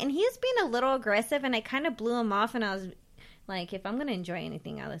something to me, and he was being a little aggressive, and I kind of blew him off, and I was like, if I'm going to enjoy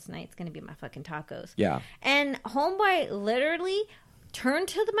anything out of this night, it's going to be my fucking tacos. Yeah. And homeboy literally turned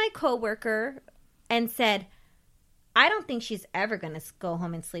to my coworker and said, I don't think she's ever going to go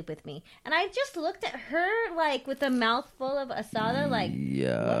home and sleep with me. And I just looked at her, like, with a mouthful of asada, like,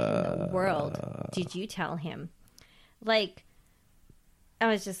 what in the world did you tell him? Like, I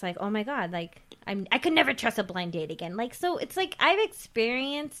was just like, oh, my God. Like, I could never trust a blind date again. Like, so it's like I've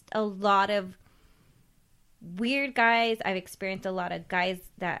experienced a lot of weird guys. I've experienced a lot of guys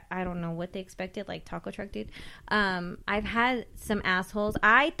that I don't know what they expected, like taco truck dude. I've had some assholes.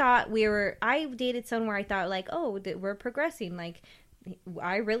 I dated someone where I thought, like, oh, we're progressing. Like,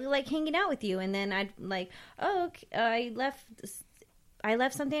 I really like hanging out with you. And then I'd like, oh, I left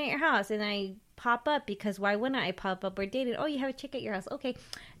something at your house, and I pop up because why wouldn't I pop up? We're dating. Oh, you have a chick at your house. Okay,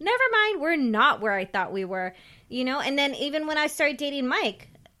 never mind. We're not where I thought we were, you know? And then even when I started dating Mike,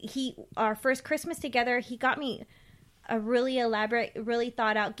 our first Christmas together, he got me a really elaborate, really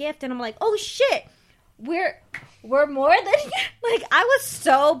thought out gift, and I'm like, oh shit, we're more than like I was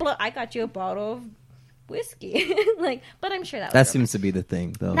so I got you a bottle of whiskey, like, but I'm sure that seems to be the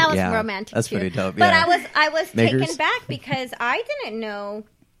thing, though. That was romantic. That's too. pretty dope. But yeah. I was Makers? taken back because I didn't know.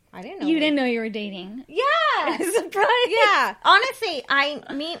 You didn't know you were dating. Yeah, Surprise. Yeah, honestly,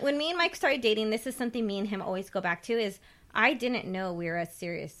 when me and Mike started dating, this is something me and him always go back to is. I didn't know we were as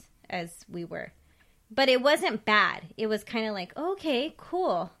serious as we were. But it wasn't bad. It was kind of like, okay,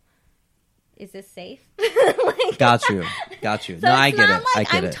 cool. Is this safe? Like, got you. So no, I get it. Like I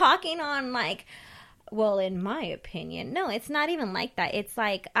get I'm it. talking on like, well, in my opinion. No, it's not even like that. It's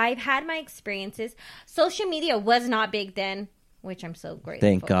like I've had my experiences. Social media was not big then, which I'm so grateful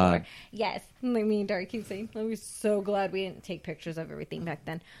Thank God. for. Yes. Me and Dark keep saying, I was so glad we didn't take pictures of everything back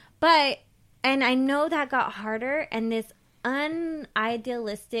then. But, and I know that got harder, and this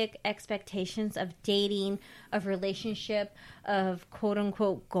unidealistic expectations of dating, of relationship, of quote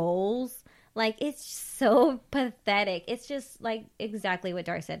unquote goals. Like, it's so pathetic. It's just like exactly what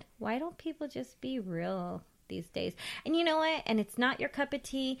Dar said. Why don't people just be real these days? And you know what? And it's not your cup of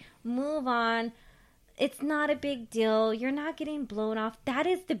tea. Move on. It's not a big deal. You're not getting blown off. That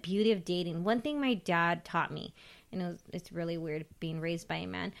is the beauty of dating. One thing my dad taught me, and it's really weird being raised by a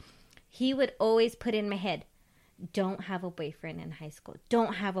man. He would always put in my head, don't have a boyfriend in high school.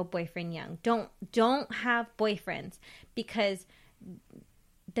 Don't have a boyfriend young. Don't have boyfriends, because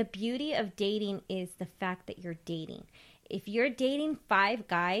the beauty of dating is the fact that you're dating. If you're dating 5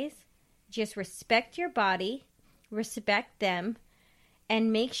 guys, just respect your body, respect them,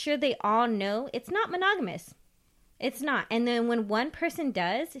 and make sure they all know it's not monogamous. It's not. And then when one person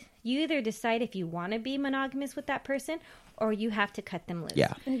does, you either decide if you want to be monogamous with that person, or you have to cut them loose.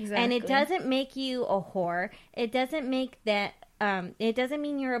 Yeah. Exactly. And it doesn't make you a whore. It doesn't make that, it doesn't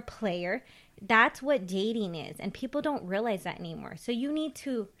mean you're a player. That's what dating is. And people don't realize that anymore. So you need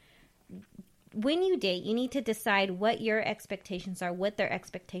to, when you date, you need to decide what your expectations are, what their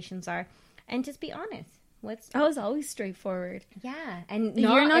expectations are, and just be honest. I was always straightforward. Yeah. And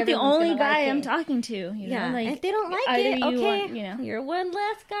you're not the only like guy I'm it. talking to. You know? Yeah. Like, if they don't like it, okay. You're one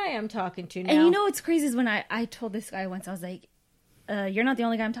less guy I'm talking to now. And you know what's crazy is when I told this guy once, I was like, you're not the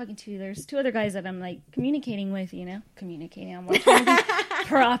only guy I'm talking to. There's 2 other guys that I'm like communicating with, you know? Communicating. I'm trying to be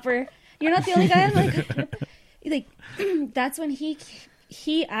proper. You're not the only guy. I'm like that's when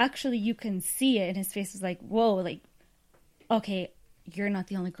he actually, you can see it in his face, was like, whoa, like, okay, you're not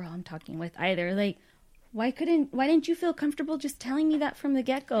the only girl I'm talking with either. Like, why didn't you feel comfortable just telling me that from the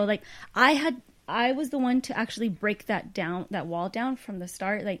get-go? Like, I was the one to actually break that wall down from the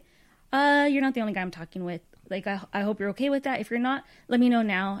start. Like, you're not the only guy I'm talking with. Like, I hope you're okay with that. If you're not, let me know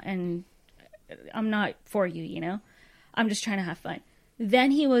now, and I'm not for you, you know? I'm just trying to have fun.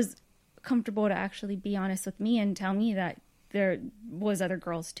 Then he was comfortable to actually be honest with me and tell me that there was other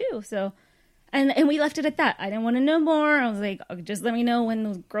girls too. So, and we left it at that. I didn't want to know more. I was like, just let me know when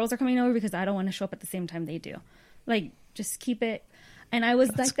the girls are coming over, because I don't want to show up at the same time they do. Like, just keep it. And I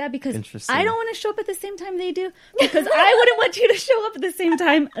was like that because I don't want to show up at the same time they do, because I wouldn't want you to show up at the same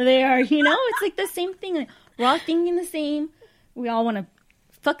time they are, you know? It's like the same thing. Like, we're all thinking the same. We all want to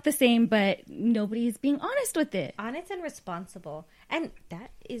fuck the same, but nobody is being honest with it. Honest and responsible. And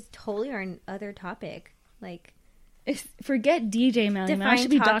that is totally our other topic. Like, forget DJ Melly Mel. I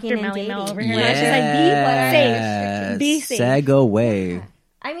should be talking Dr. and Melly Mel dating. over here. Yes. She's like, be safe. Be safe. Segue.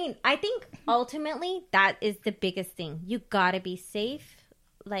 I mean, I think ultimately that is the biggest thing. You gotta be safe,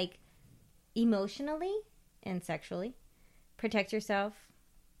 like emotionally and sexually. Protect yourself.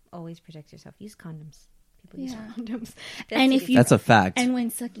 Always protect yourself. Use condoms. People use condoms. And if you, That's a fact. And when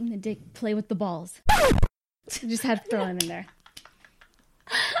sucking the dick, play with the balls. You just had to throw them in there.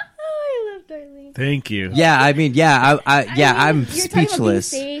 I love Darlene. Thank you. Yeah, I mean, I'm you're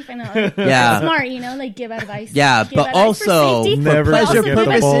speechless. Talking about being safe and like, Yeah. smart, like give advice. Yeah, give but advice for also safety. for Never pleasure forget the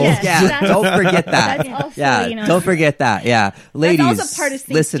purposes. balls. Yeah, don't forget that. That's also, Yeah, don't forget that. Yeah, ladies, that's also part of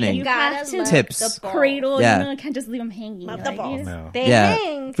safety. listening. You have to Tips. The ball. cradle. Yeah. You can't just leave them hanging. Love Like, the balls. No. They Yeah,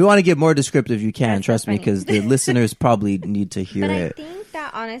 hang. if you want to get more descriptive, you can. That's Trust so me, funny. because the listeners probably need to hear But I it. think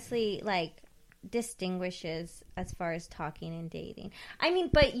that honestly, like, distinguishes as far as talking and dating. I mean,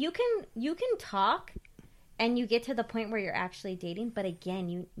 but you can talk and you get to the point where you're actually dating, but again,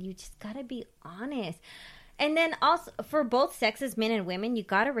 you just gotta be honest. And then also for both sexes, men and women, you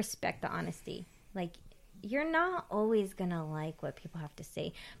gotta respect the honesty. Like, you're not always gonna like what people have to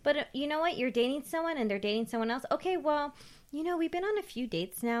say, but you know what, you're dating someone and they're dating someone else. Okay, well, we've been on a few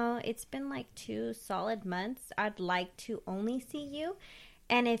dates now. It's been like 2 solid months. I'd like to only see you.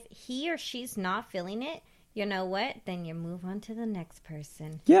 And if he or she's not feeling it, you know what? Then you move on to the next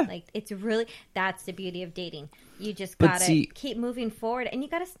person. Yeah. Like, it's really, that's the beauty of dating. You just But gotta see- keep moving forward. And you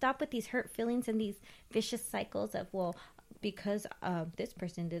gotta stop with these hurt feelings and these vicious cycles of, well, because this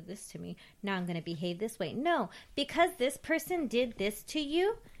person did this to me, now I'm gonna behave this way. No, because this person did this to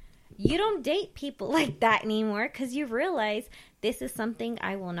you, you don't date people like that anymore, because you realize this is something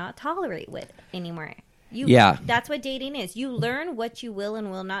I will not tolerate with anymore. That's what dating is. You learn what you will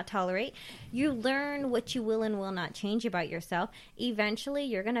and will not tolerate. You learn what you will and will not change about yourself. Eventually,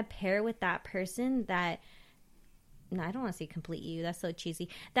 you're going to pair with that person that, no, I don't want to say complete you. That's so cheesy.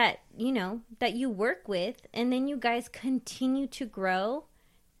 That, that you work with, and then you guys continue to grow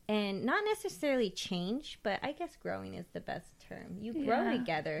and not necessarily change, but I guess growing is the best term. You grow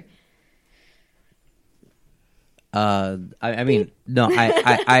together. I mean, no,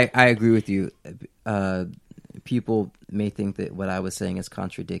 I agree with you. People may think that what I was saying is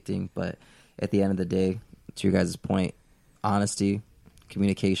contradicting, but at the end of the day, to your guys' point, honesty,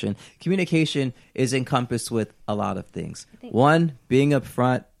 communication is encompassed with a lot of things. 1, being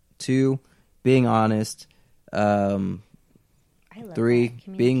upfront. 2, being honest. 3,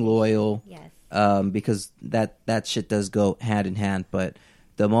 being loyal. Yes. Because that shit does go hand in hand. But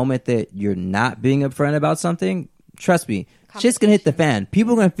the moment that you're not being upfront about something, trust me, shit's gonna hit the fan.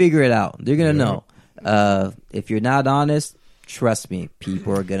 People are gonna figure it out. They're gonna know. If you're not honest, trust me,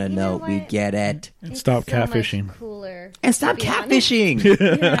 people are gonna know. We get it. And stop catfishing. Much cooler, and stop catfishing.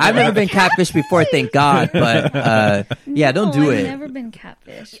 I've never been catfished before, thank God. But don't do I've it. never been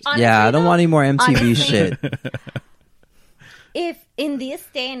catfished. Honestly, Yeah, I don't want any more MTV honestly, shit. If in this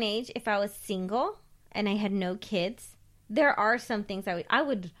day and age, if I was single and I had no kids, there are some things I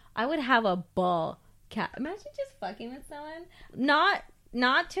would have a ball. Imagine just fucking with someone,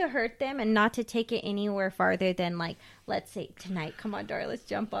 not to hurt them and not to take it anywhere farther than, like, let's say tonight, come on, darling, let's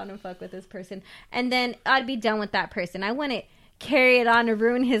jump on and fuck with this person, and then I'd be done with that person. I wouldn't carry it on and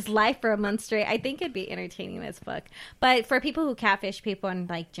ruin his life for a month straight. I think it'd be entertaining as fuck. But for people who catfish people and,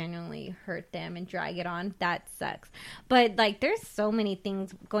 like, genuinely hurt them and drag it on, that sucks. But, like, there's so many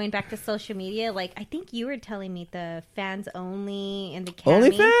things going back to social media. Like, I think you were telling me the fans only and the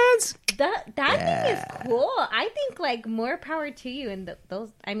Cammy. OnlyFans? That thing is cool. I think, like, more power to you. And those,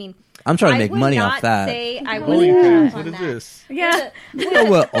 I mean, I'm trying to I make would money not off that. Say I Holy wouldn't fans, jump what on is that. this? Yeah. You know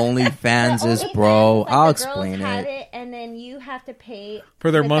what OnlyFans is, bro? Like, I'll the explain girls have it. and then you have to pay For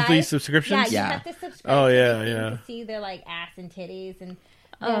their the monthly guys- subscriptions? Yeah, you Yeah. have to subscribe. Oh, to yeah, the thing yeah. To see their, like, ass and titties and them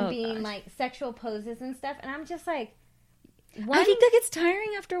Oh, being gosh. like sexual poses and stuff, and I'm just like, I think that gets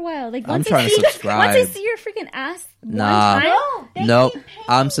tiring after a while. Like, I'm once trying I to see, subscribe. Once I see your freaking ass Nah. one time, no, they Nope, keep paying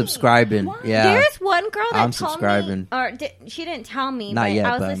I'm me. subscribing. Why? Yeah, There's one girl that I'm told subscribing. me, or she didn't tell me, Not but yet,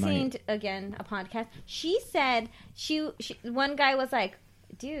 I was but I listening might. to, again, a podcast. She said one guy was like,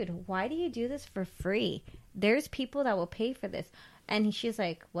 dude, why do you do this for free? There's people that will pay for this. And she's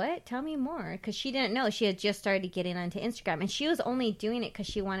like, what? Tell me more. Because she didn't know. She had just started getting onto Instagram. And she was only doing it because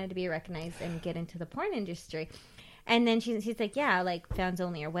she wanted to be recognized and get into the porn industry. And then she's like, yeah, like fans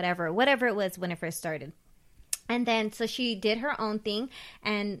only or whatever it was when it first started. And then so she did her own thing.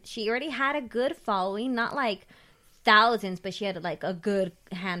 And she already had a good following. Not like thousands, but she had like a good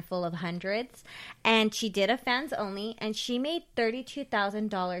handful of hundreds. And she did a fans only, and she made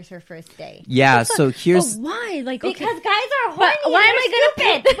 $32,000 her first day. Yeah, so here's... But why? Like, okay. Because guys are horny. But why am I going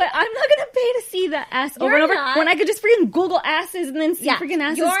gonna pay? But I'm not gonna pay to see the ass over and over when I could just freaking Google asses and then see freaking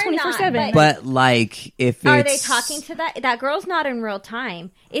asses 24/7. But like, if it's... Are they talking to that girl's not in real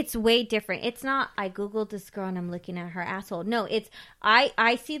time? It's way different. It's not, I Googled this girl and I'm looking at her asshole. No, it's,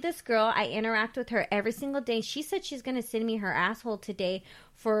 I see this girl. I interact with her every single day. She said she's going to send me her asshole today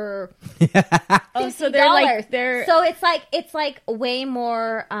for $50. So they're so it's like way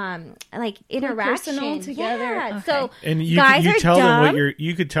more like interaction personal together. Yeah. Okay. So And you guys you are tell dumb. them what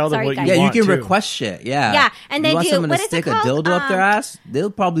you could tell them Sorry, what guys. you Yeah, you want can too. request shit. Yeah. Yeah, and you they want do. someone What to is stick it a called? dildo up their ass? They'll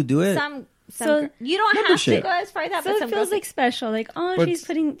probably do it. So you don't have to membership. go as far as that. So but it some feels girls like special. Like, oh, But- she's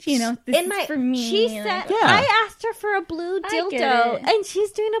putting, this is for me. She said, Like, I asked her for a blue I get dildo, it. and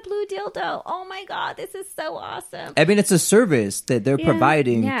she's doing a blue dildo. Oh my god, this is so awesome. I mean, it's a service that they're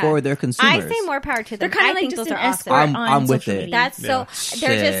providing Yeah. for their consumers. I say more power to them. They're kind I of like think just those an are escort awesome. on I'm with social it. media. That's so. They're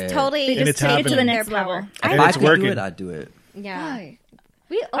Shit. just totally They And just it's take it to the happening. next their power. level. If And I it's could do working. it, I'd do it. Yeah. Why?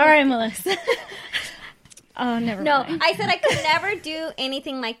 We All right, Melissa. Oh, never No, mind. I said I could never do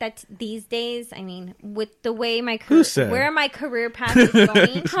anything like that these days. I mean, with the way my career, said? where my career path is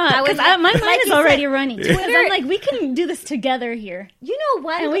going, Huh, 'cause my mind like is you already said, running. Because I'm like, we can do this together here. You know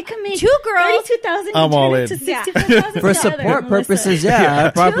what? And we can make two girls. 32,000 I'm all and turn in. it to 65,000 For together, support Melissa. purposes, yeah.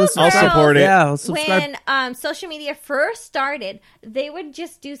 I'd probably Two I'll girls, support it. Yeah, I'll subscribe. When social media first started, they would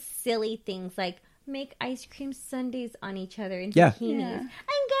just do silly things like make ice cream sundaes on each other in Yeah. bikinis, Yeah. and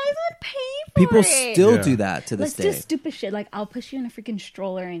guys would pay for People it. still Yeah. do that to this Let's do day. stupid shit. Like, I'll push you in a freaking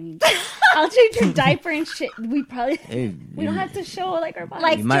stroller and I'll change your diaper and shit. We probably... Hey, We don't have to show, like, our bodies.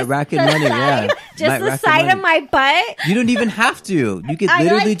 Like You might just rack in the money, side, yeah. just Might the rack in side of money. my butt. You don't even have to. You could I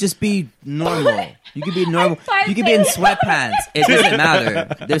literally like- just be normal. You could be normal. farted. You could be in sweatpants. It doesn't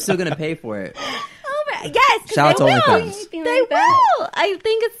matter. They're still gonna pay for it. Oh my, yes, 'cause Shout out they to will. OnlyFans. Anything They like that. will. I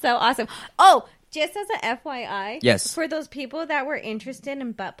think it's so awesome. Oh, just as a FYI, Yes. for those people that were interested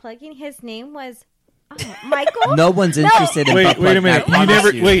in butt plugging, his name was Michael. No one's interested in butt Wait plug. a minute. I You promise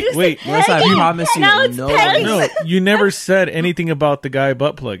never you. wait. Melissa, I promise you, Now it's no, Peggy. No, you never said anything about the guy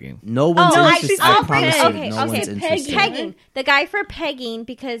butt plugging. no one's Oh, interested. I I'll promise bring- you, okay, no okay, one's interested. Pegging. The guy for pegging,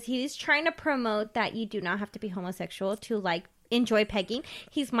 because he's trying to promote that you do not have to be homosexual to like enjoy pegging.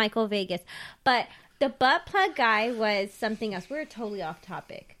 He's Michael Vegas. But the butt plug guy was something else. We were totally off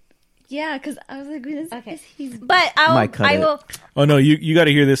topic. Yeah, because I was like, Okay. he's... But Might cut I it. will. Oh no, you got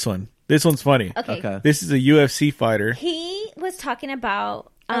to hear this one. This one's funny. Okay. This is a UFC fighter. He was talking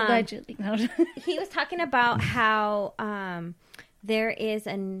about. Allegedly. No. He was talking about how there is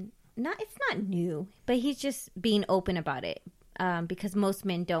it's not new, but he's just being open about it because most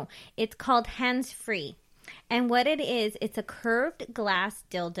men don't. It's called hands free. And what it is, it's a curved glass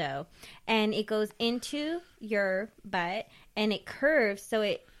dildo, and it goes into your butt, and it curves, so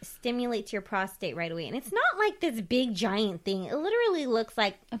it stimulates your prostate right away. And it's not like this big giant thing. It literally looks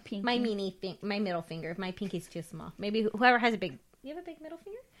like A pinky. my middle finger. My pinky's too small. Maybe whoever has a big. You have a big middle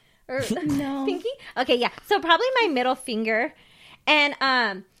finger? Or No. pinky? Okay, yeah. So probably my middle finger.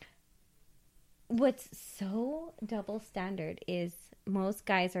 And what's so double standard is most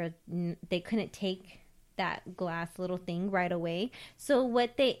guys they couldn't take that glass little thing right away. So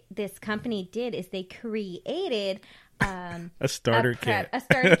what this company did is they created A starter kit. a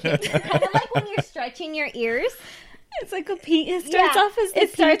starter kit. Kind of like when you're stretching your ears. It's like a pink. It starts off as the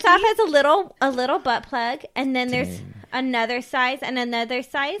it starts pinky. off as a little butt plug, and then there's another size and another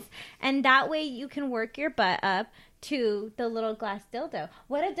size, and that way you can work your butt up to the little glass dildo.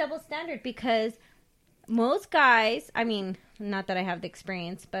 What a double standard, because most guys, I mean, not that I have the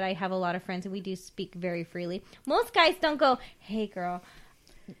experience, but I have a lot of friends and we do speak very freely. Most guys don't go, "Hey girl,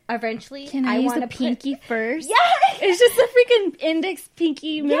 eventually Can I use want the pinky first? Yeah. It's just the freaking index,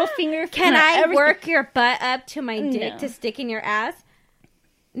 pinky, middle finger. Can not I everything. work your butt up to my dick No. to stick in your ass?"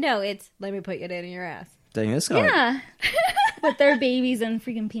 No, it's let me put it in your ass. Dang, this guy. Yeah. With their babies and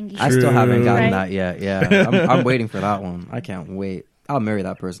freaking pinky. I still haven't gotten Right. that yet. Yeah, I'm waiting for that one. I can't wait. I'll marry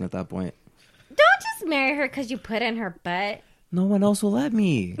that person at that point. Don't just marry her because you put in her butt. No one else will let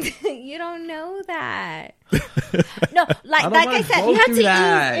me. You don't know that. No, like don't I wanna said, go you have through to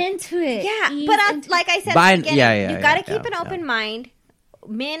that. Ease into it. Yeah, Ease but into- like I said, By- at the beginning, yeah, you got to yeah, keep an yeah. open mind.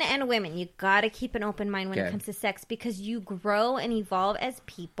 Men and women, you got to keep an open mind when it Okay. comes to sex, because you grow and evolve as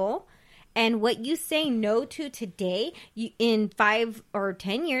people. And what you say no to today, in 5 or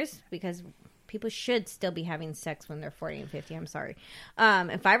 10 years, because people should still be having sex when they're 40 and 50. I'm sorry.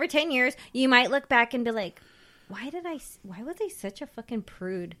 In 5 or 10 years, you might look back and be like, why was I such a fucking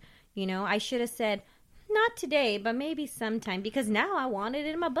prude? You know, I should have said, not today, but maybe sometime, because now I want it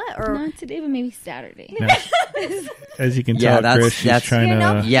in my butt. Or Not today, but maybe Saturday. As you can Yeah, tell, Chris, she's that's trying You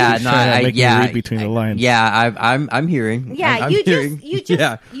know? to Yeah, she's no, trying to I- make me yeah, read between the lines. Yeah, I'm hearing. yeah, I'm you hearing. you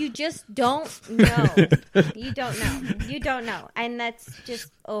just don't know. You don't know, and that's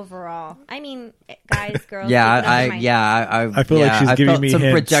just overall. I mean, guys, girls. Yeah, take it over my- I feel like she's I giving felt me some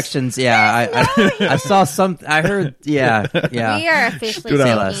hints. projections. Yeah, I saw some. I heard. Yeah. We are officially Stood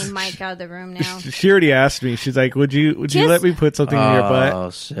out. taking Mike out of the room now. She already asked me. She's like, "Would you Just- let me put something in your butt?" Oh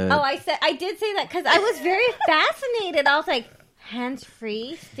shit. Oh, I did say that because I was very fascinated. I was like,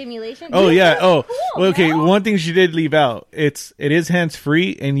 hands-free stimulation. Oh Dude, yeah. that's Oh, cool, well, okay. no? One thing she did leave out. It is hands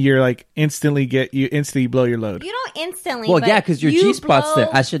free, and you're like instantly blow your load. You don't instantly. Well, but yeah, because your you G spot's there.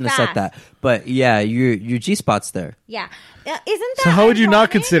 blow I shouldn't have said fast. that, but yeah, your G spot's there. Yeah, isn't that? So how would you not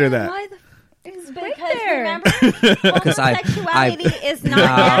ironic? consider that? Why the is right Because there? remember, homosexuality is not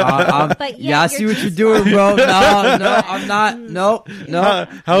natural. But Yeah, I yet see you're what you're just- doing, bro. No, I'm not. No.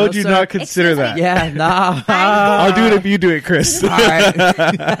 How No, would you sir. not consider Excuse me? that? Yeah, nah. I'll do it if you do it, Chris. All right.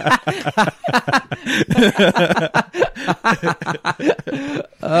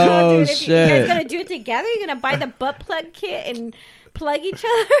 Oh Dude, if you guys shit. gonna do it together, you're gonna buy the butt plug kit and plug each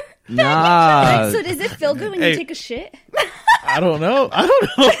other. Nah. So does it feel good when Hey. you take a shit? I don't know.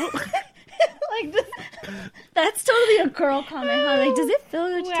 Like this, that's totally a girl comment. Huh? Like, does it feel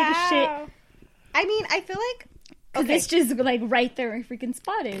good to take a shit? I mean, I feel like. Because Okay. it's just like right there where your freaking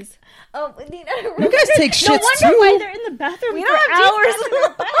spot is. Oh, You guys take No shits wonder why too. they're in the bathroom We for don't have hours. hours in our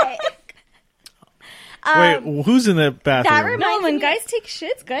butt. Wait, who's in the bathroom? No, when me- guys take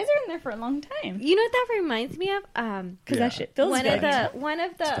shits, guys are in there for a long time. You know what that reminds me of? Because that shit feels One good. of the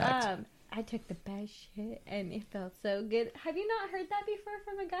fact. I took the best shit and it felt so good. Have you not heard that before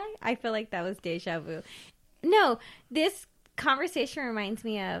from a guy? I feel like that was deja vu. No, this conversation reminds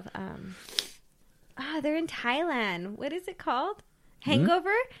me of they're in Thailand. What is it called?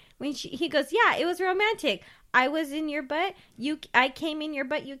 Hangover? When he goes, yeah, it was romantic. I was in your butt. I came in your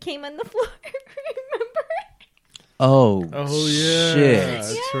butt. You came on the floor. Remember? Oh. Oh yeah, Shit.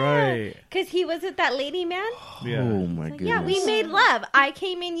 that's right. Because he was with that lady, man. Yeah. Oh my Like, goodness. yeah, we made love. I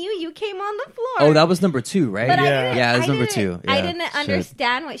came in you. You came on the floor. Oh, that was number 2, right? But I Yeah. didn't, Yeah, it was I number didn't- 2. I Yeah, didn't shit.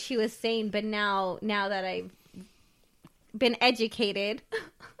 understand what she was saying, but now that I've been educated,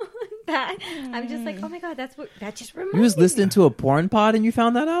 that I'm just like, oh my god, that's what that just reminded You was me. listening to a porn pod and you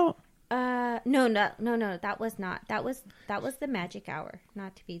found that out? No, that was not. That was the magic hour.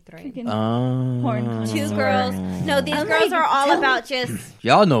 Not to be thrown. Freaking Oh. porn Two connoisseur. girls. No, these I'm girls like, are all tell about just.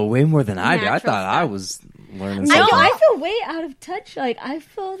 Y'all know way more than I do. I Natural thought I stuff. was learning No, something. I feel way out of touch. Like, I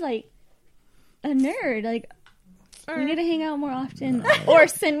feel like a nerd. Like, we need to hang out more often. Or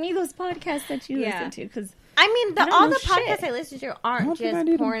send me those podcasts that you Yeah. listen to. Because I mean, I don't all know the podcasts shit. I listen to I aren't don't think I just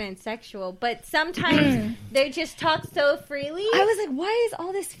need 'em. porn and sexual, but sometimes they just talk so freely. I was like, why is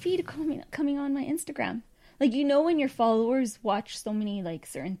all this feed coming on my Instagram? Like, you know, when your followers watch so many, like,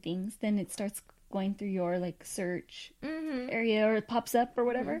 certain things, then it starts going through your, like, search area or it pops up or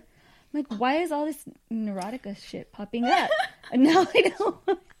whatever. I'm like, why is all this neurotica shit popping up? And now I know.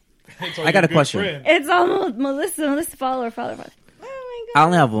 I got a question. It's all Melissa, follow. Oh my I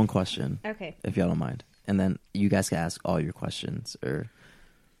only have one question, god. Okay. if y'all don't mind. And then you guys can ask all your questions or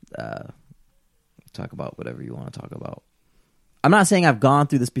talk about whatever you want to talk about. I'm not saying I've gone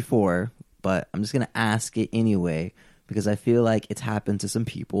through this before, but I'm just going to ask it anyway because I feel like it's happened to some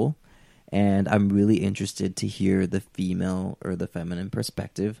people. And I'm really interested to hear the female or the feminine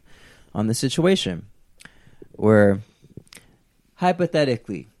perspective on the situation. Where,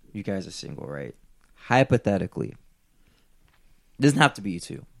 hypothetically, you guys are single, right? Hypothetically. It doesn't have to be you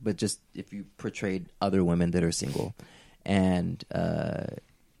two, but just if you portrayed other women that are single. And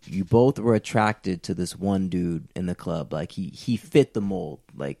you both were attracted to this one dude in the club. Like, he fit the mold.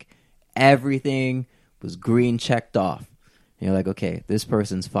 Like, everything was green checked off. And you're like, okay, this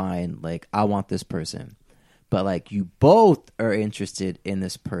person's fine. Like, I want this person. But, like, you both are interested in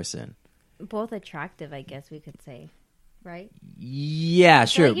this person. Both attractive, I guess we could say, right? Yeah,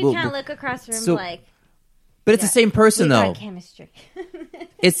 sure. Like, you can't look across the room so- like. But it's the same person, we though. got chemistry.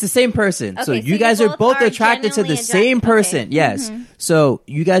 It's the same person. So Okay, so you you guys are both both are attracted to the genuinely same attracted. person. Okay. Yes. So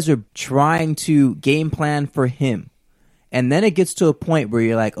you guys are trying to game plan for him. And then it gets to a point where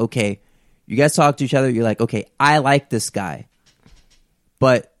you're like, okay, you guys talk to each other. You're like, okay, I like this guy.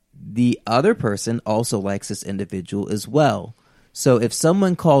 But the other person also likes this individual as well. So if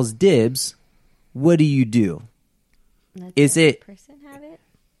someone calls dibs, what do you do? Let Is the it- person have it?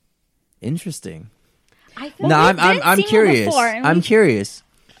 Interesting. I feel No, like I'm been single curious. before, and I'm we- curious.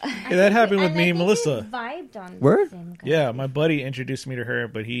 Yeah, that happened with And me I and think Melissa. we vibed on Word? the same guy. Yeah, my buddy introduced me to her,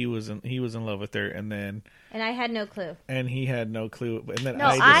 but he was in love with her, and And I had no clue. he had no clue. And then No,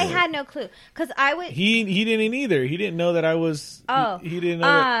 I I had no clue because I would. He didn't either. He didn't know that I was. Oh, he didn't know.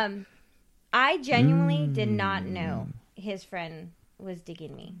 That, I genuinely did not know his friend was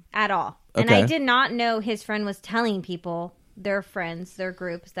digging me at all, and Okay. I did not know his friend was telling people, their friends, their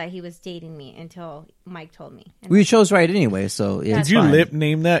groups, that he was dating me until Mike told me. And We chose right anyway, so yeah. did it's you fine. lip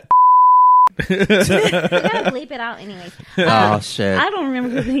name that? you gotta bleep it out anyways. Oh shit! I don't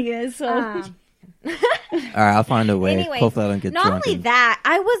remember who he is. So All right, I'll find a way. Anyways, Hopefully, I don't get not drunk. only and- that,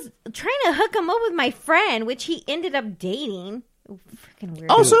 I was trying to hook him up with my friend, which he ended up dating. Freaking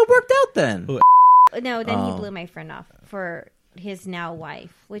weird. Oh, so it worked out then. Who- No, then he Oh. blew my friend off for his now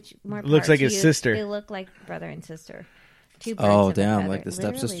wife, which more Looks power like to his you. sister. They look like brother and sister. Two Oh, birds of a damn, feather. like the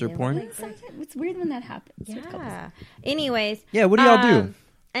Literally, stepsister they porn? look like that. it's weird when that happens. with couples. Yeah. Anyways. Yeah, what do y'all do?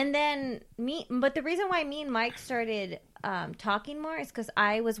 And then but the reason why me and Mike started talking more is because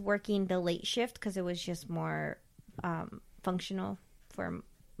I was working the late shift because it was just more functional for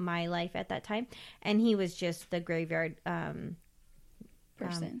my life at that time, and he was just the graveyard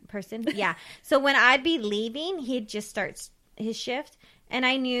person. Yeah. So when I'd be leaving, he'd just start his shift, and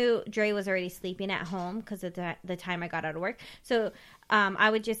I knew Dre was already sleeping at home because of the time I got out of work. So I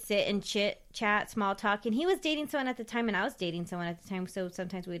would just sit and chat, small talk, and he was dating someone at the time, and I was dating someone at the time. So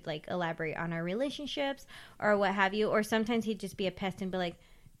sometimes we'd like elaborate on our relationships or what have you, or sometimes he'd just be a pest and be like,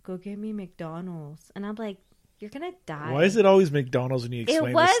 "Go get me McDonald's," and I'm like, "You're gonna die." Why is it always McDonald's when you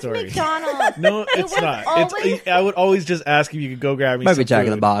explain It was the story? McDonald's. No, it's was not. always- I would always just ask if you could go grab me Might some be Jack in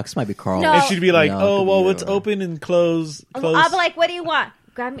the food. Box. Might be Carl. No. And she'd be like, No, it "Oh, could well, be it's whatever. open and closed." I'll be like, "What do you want?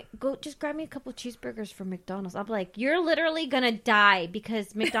 Just grab me a couple cheeseburgers from McDonald's." I'll be like, "You're literally gonna die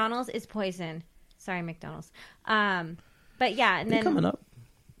because McDonald's is poison." Sorry, McDonald's. But yeah, and They're then coming up.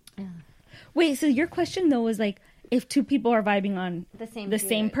 Wait, so your question though was like if two people are vibing on the same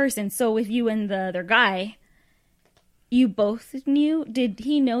dude. person. So if you and the other guy, you both knew. Did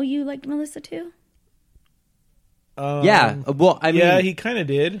he know you liked Melissa too? Yeah. Well, I mean, yeah, he kind of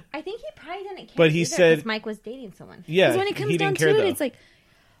did. I think he probably didn't care. But he either, said- 'cause Mike was dating someone. Yeah, Because when it comes he down didn't care to it, though. it's like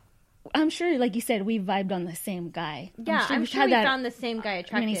I'm sure, like you said, we vibed on the same guy. Yeah, I'm we've sure had we that found the same guy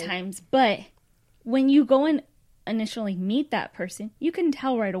attractive. many times. But when you go and initially meet that person, you can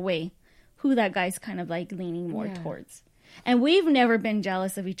tell right away who that guy's kind of like leaning more Yeah. towards. And we've never been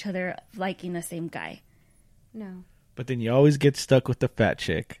jealous of each other liking the same guy. No. But then you always get stuck with the fat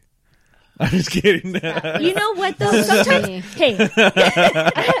chick. I'm just kidding. You know what though? Sometimes, hey, I'm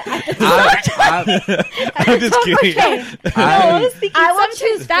just kidding. I was thinking I will sometimes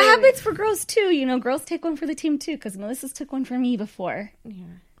choose that food. happens for girls too. You know, girls take one for the team too. Because Melissa's took one for me before. Yeah.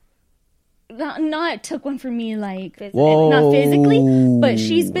 Not took one for me like Whoa. not physically, but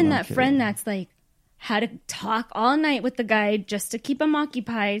she's been that Okay. friend that's like had to talk all night with the guy just to keep him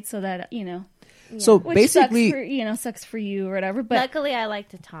occupied, so that so which basically, sucks for you or whatever. But Luckily, I like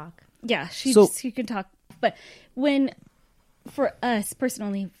to talk. yeah, she can talk. But when for us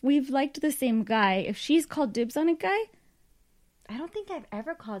personally, we've liked the same guy. If she's called dibs on a guy, I don't think I've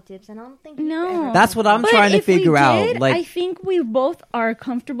ever called dibs, and I don't think No. you've ever that's what I'm but trying to if we figure out. did, Like, I think we both are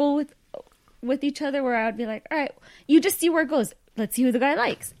comfortable with each other. Where I would be like, all right, you just see where it goes. Let's see who the guy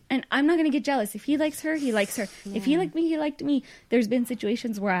likes. And I'm not going to get jealous. If he likes her, he likes her. If he liked me, he liked me. There's been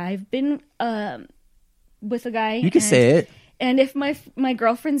situations where I've been with a guy. you can say it. And if my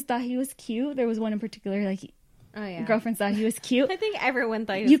girlfriends thought he was cute, there was one in particular, like Oh yeah. girlfriends thought he was cute. I think everyone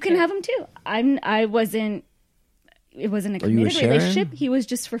thought he was You can cute. have him too. I wasn't. It wasn't a Oh, you were committed sharing? relationship. He was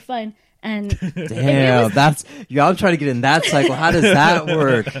just for fun. And Damn, I'm trying to get in that cycle. How does that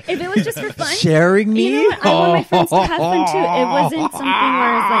work? if it was just for fun, Sharing me? you know what? I want my friends to have fun too. It wasn't something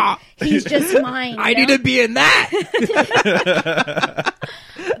where it's like he's just mine. I need to be in that.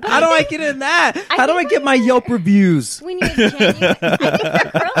 How do I get in that? How do I get my Yelp reviews? When you're genuine, I think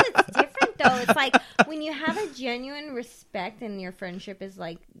for girls it's different though. It's like when you have a genuine respect and your friendship is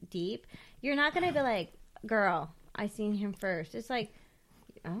like deep, you're not gonna be like, "Girl, I seen him first." It's like,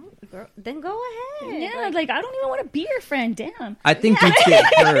 "Oh, girl, then go ahead." Yeah, like I don't even want to be your friend. Damn. I think dudes get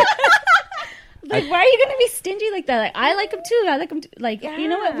hurt. Like, why are you gonna be stingy like that? Like, I like him too. I like him too. Like, you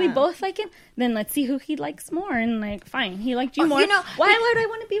know what? We Yeah. both like him. Then let's see who he likes more. And like, fine, he liked you more. you know, why would I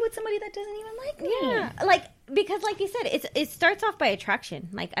want to be with somebody that doesn't even like me? Yeah, like because like you said, it starts off by attraction.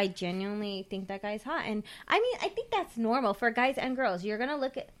 Like I genuinely think that guy's hot, and I mean I think that's normal for guys and girls. You're gonna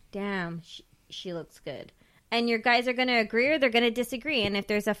look at, damn, she looks good, and your guys are gonna agree or they're gonna disagree. And if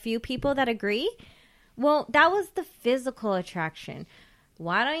there's a few people that agree, well, that was the physical attraction.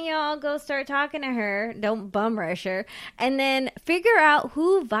 why don't y'all go start talking to her? Don't bum rush her, and then figure out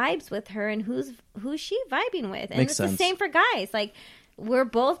who vibes with her and who's she vibing with. And Makes it's sense. the same for guys. Like, we're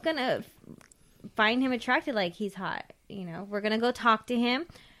both gonna find him attractive. Like, he's hot. You know, we're gonna go talk to him.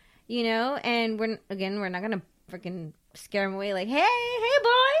 You know, and we're not gonna freaking scare him away. Like, hey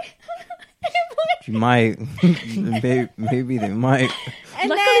boy. Hey, boy. You might. Maybe they might. And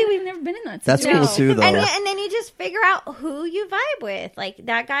Luckily, then, we've never been in that That's situation. cool too, though. And then you just figure out who you vibe with. Like,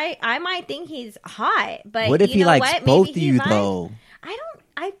 that guy, I might think he's hot, but What if you he know likes what? both Maybe of he you vibes- though?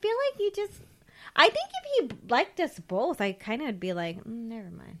 I feel like you just. I think if he liked us both, I kind of would be like, never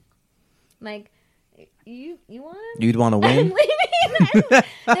mind. Like, you want him? You'd want to win. What do you mean?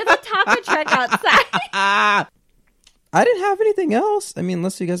 There's a taco truck outside. I didn't have anything else. I mean,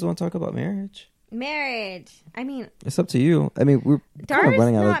 unless you guys want to talk about marriage, Marriage. I mean, it's up to you. I mean, we're kind of Dara's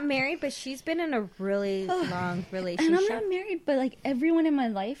running out not of. married, but she's been in a really long relationship. And I'm not married, but like everyone in my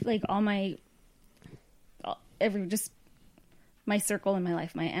life, like just my circle in my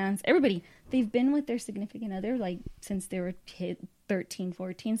life, my aunts, everybody, they've been with their significant other like since they were 13,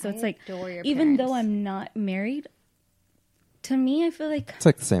 14. So it's like, adore your even parents. though I'm not married, to me, I feel like It's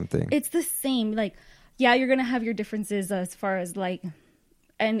like the same thing. it's the same. Like, yeah, you're gonna have your differences as far as like,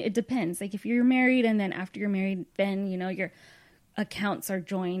 and it depends. Like, if you're married and then after you're married, then you know your accounts are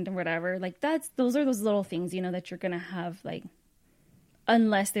joined or whatever. Like, those are those little things, you know, that you're gonna have, like,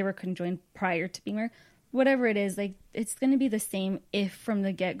 unless they were conjoined prior to being married. Whatever it is, like, it's gonna be the same if from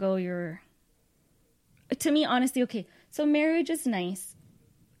the get go you're. To me, honestly, okay. So marriage is nice.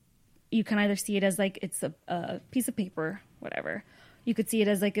 You can either see it as like it's a piece of paper, whatever. You could see it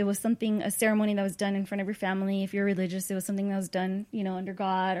as like it was something, a ceremony that was done in front of your family. If you're religious, it was something that was done, you know, under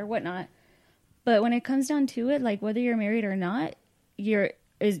God or whatnot. But when it comes down to it, like whether you're married or not,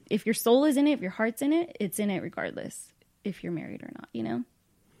 if your soul is in it, if your heart's in it, it's in it regardless if you're married or not, you know?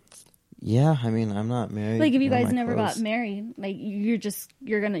 Yeah, I mean, I'm not married. Like if you Nor am guys I never close. got married, like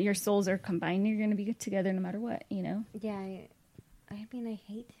your souls are combined, you're gonna be together no matter what, you know? Yeah, I mean, I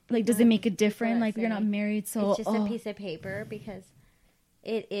hate. Like, does it make it different? Like, you're not married, so it's just a piece of paper because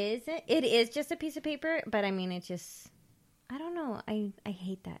it is just a piece of paper. But I mean, it just, I don't know. I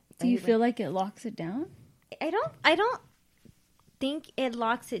hate that. do you feel like it locks it down? I don't think it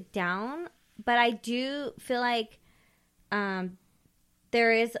locks it down, but I do feel like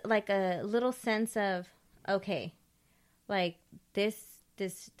there is like a little sense of, okay, like this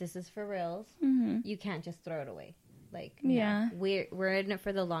is for reals. Mm-hmm. You can't just throw it away. Like, Yeah. no, we're in it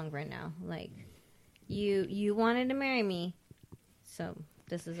for the long run now. Like, you wanted to marry me, so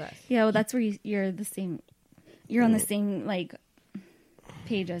this is us. Yeah, well, that's where you're the same. You're on the same like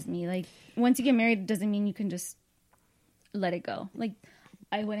page as me. Like, once you get married, it doesn't mean you can just let it go. Like,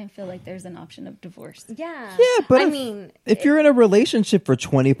 I wouldn't feel like there's an option of divorce. Yeah. Yeah, but I mean, if you're in a relationship for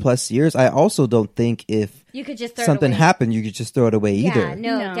 20 plus years, I also don't think if you could just throw something it away. happened, you could just throw it away Yeah, either.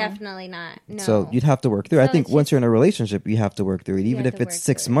 no, No. definitely not. No. So you'd have to work through it. I So think it's once just- you're in a relationship, you have to work through it, even have if to it's work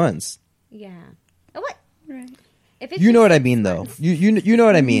 6 through it. months. Yeah. What? Right. If it's You know just what I 6 mean, though. months. You know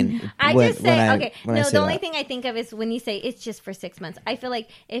what I mean. I when- just when say, I- okay, when I no, say the only that. thing I think of is when you say it's just for 6 months. I feel like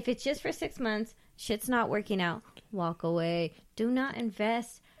if it's just for 6 months, shit's not working out, walk away. Do not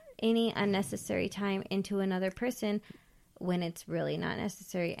invest any unnecessary time into another person when it's really not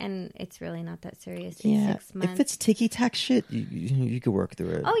necessary and it's really not that serious. It's Yeah, 6 months. if it's ticky-tack shit, you could work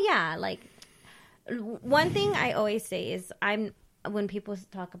through it. Oh yeah, like one thing I always say is when people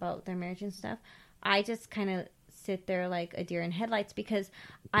talk about their marriage and stuff, I just kind of sit there like a deer in headlights because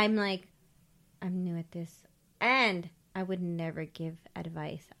I'm like, I'm new at this and I would never give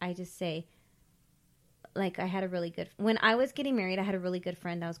advice. I just say, like, I had a really good, when I was getting married, I had a really good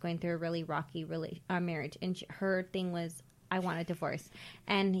friend that was going through a really rocky marriage, and her thing was, I want a divorce,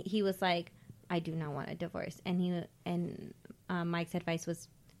 and he was like, I do not want a divorce, and Mike's advice was,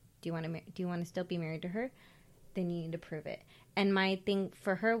 do you want to still be married to her? Then you need to prove it. And my thing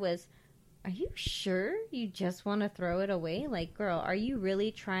for her was, are you sure you just want to throw it away? Like, girl, are you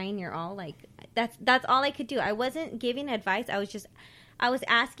really trying your all? Like, that's all I could do. I wasn't giving advice. I was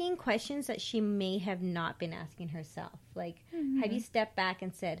asking questions that she may have not been asking herself. Like, have you stepped back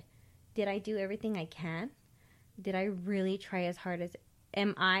and said, did I do everything I can? Did I really try as hard as,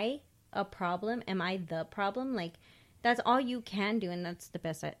 am I a problem? Am I the problem? Like, that's all you can do. And that's the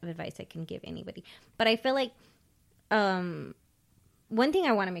best advice I can give anybody. But I feel like, one thing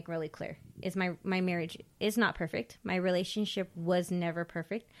I want to make really clear is my marriage is not perfect. My relationship was never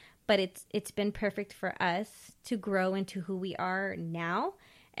perfect, but it's been perfect for us to grow into who we are now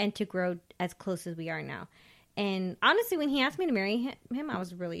and to grow as close as we are now. And honestly, when he asked me to marry him, I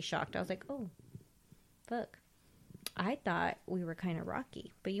was really shocked. I was like, oh, fuck. I thought we were kind of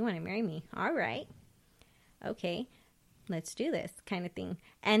rocky, but you want to marry me. All right. Okay. Let's do this kind of thing.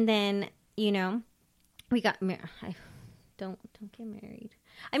 And then, you know, we got married. Don't get married.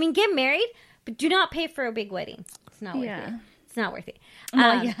 I mean, get married, but do not pay for a big wedding. It's not worth it. It's not worth it.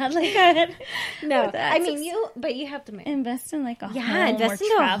 No, I mean you have to invest in like a home invest or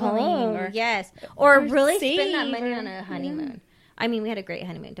in traveling a home, or or really save spend that money on a honeymoon. I mean, we had a great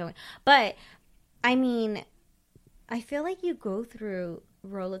honeymoon, don't we? But I mean, I feel like you go through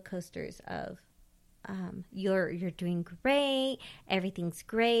roller coasters of you're doing great, everything's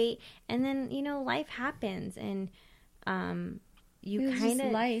great, and then you know life happens and you kind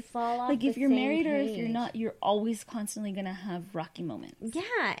of fall off. Like if the you're same married page. or if you're not, you're always constantly gonna have rocky moments.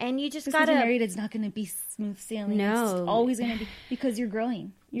 Yeah, and you just Because gotta. you're married, it's not gonna be smooth sailing. No. It's always gonna be because you're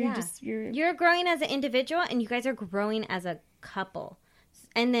growing. You're growing as an individual, and you guys are growing as a couple.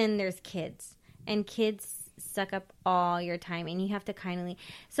 And then there's kids, and kids suck up all your time, and you have to kindly.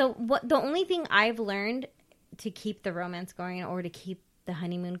 So what? The only thing I've learned to keep the romance going or to keep the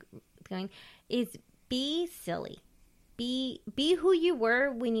honeymoon going is be silly. Be who you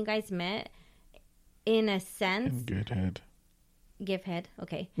were when you guys met, in a sense. And good head. Give head,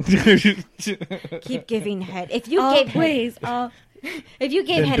 okay. Keep giving head. If you gave head, if you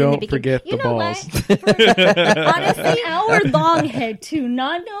gave Then head in the don't beginning, forget you the know balls. what? Honestly, an hour-long head too,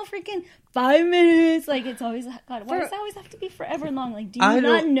 not no freaking 5 minutes. Like it's always God. Why does it always have to be forever long? Like, do you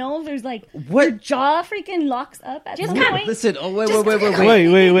not know if there's like What? your jaw freaking locks up at some point? Listen. Oh wait.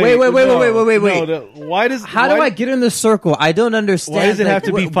 No, why does? How do I get in the circle? I don't understand. Why does it have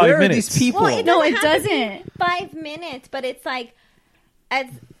to be 5 where minutes? Are these people? Well, No, it have to doesn't. be 5 minutes, but it's like,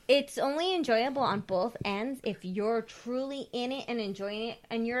 it's only enjoyable on both ends if you're truly in it and enjoying it,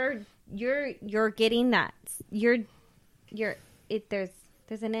 and you're getting that. There's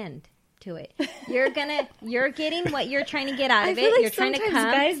an end to it. You're getting what you're trying to get out of feel it. like You're trying to come,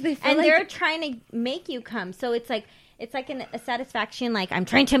 guys, they feel and like they're trying to make you come. So it's like a satisfaction. Like I'm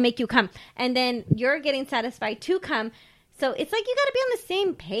trying to make you come, and then you're getting satisfied to come. So it's like you got to be on the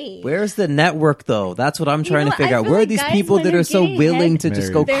same page. Where's the network, though? That's what I'm trying to figure out. feel Where are like these guys, people when that they're are so getting willing head, to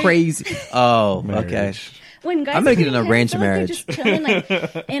just go Marriage. crazy? Oh, okay. Marriage. When guys I'm gonna are get in a getting arranged head, I feel like marriage. they're just chilling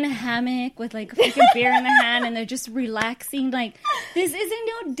like in a hammock with like a freaking beer in the hand, and they're just relaxing. Like this isn't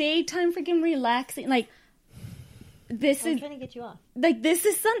no daytime freaking relaxing. Like this I'm is trying to get you off. like this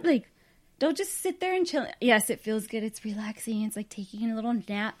is something. Like, don't just sit there and chill. Yes, it feels good. It's relaxing. It's like taking a little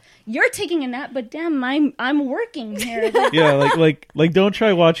nap. You're taking a nap, but damn, I'm working here. Like, Yeah, like don't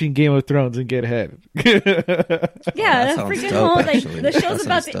try watching Game of Thrones and get head. yeah, that that sounds freaking dope, whole like actually. the show's That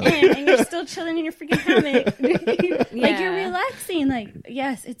about sounds to dope. end, and you're still chilling in your freaking hammock. Like you're Yeah. relaxing. Like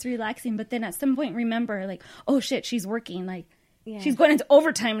yes, it's relaxing, but then at some point remember, like, oh shit, she's working. Like she's going into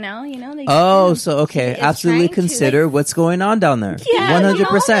overtime now. You know. Like, Oh, so okay. is Absolutely trying to, consider what's going on down there. Yeah, 100%. in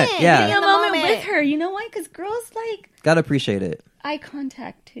the Yeah, moment. a moment with her. You know why? Because girls like gotta appreciate it. eye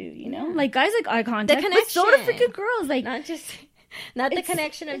contact too. You know, like guys like eye contact. The But so do connection. freaking girls. Like Not the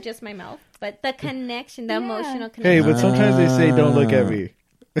connection of just my mouth, but the connection, the emotional Hey, connection. but sometimes they say don't look at me.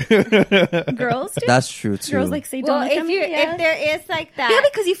 girls do. That's true too. Girls like say don't Well, look at me. if there is like that, yeah,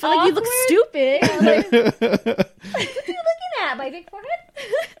 because you feel like you look awkward- stupid. What are you looking at? My big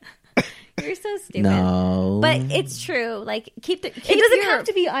forehead? You're so stupid. No, But it's true. Like keep It doesn't have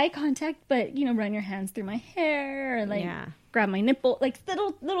to be eye contact, but you know, run your hands through my hair or like grab my nipple, like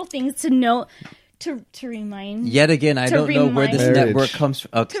little things to know to remind. Yet again, I to don't know where this remind- network comes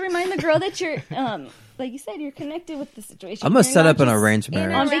from. To remind the girl that you're, like you said, you're connected with the situation. I'm gonna You're set not up an just arranged on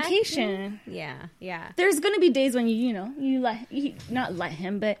marriage. vacation. Yeah. There's gonna be days when you not let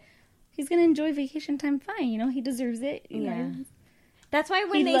him, but he's gonna enjoy vacation time. Fine, you know, he deserves it. You know. That's why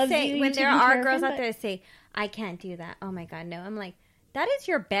when He they loves say you, when you there taking care are of girls him, out but- there that say, I can't do that. Oh my god, no. I'm like, that is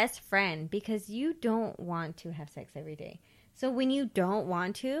your best friend because you don't want to have sex every day. So when you don't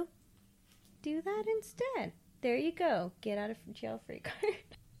want to, do that instead. There you go. Get out of jail free card.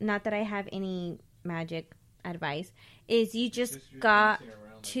 Not that I have any magic advice. Is you just got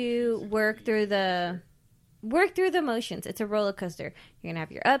to work through the motions. It's a roller coaster. You're gonna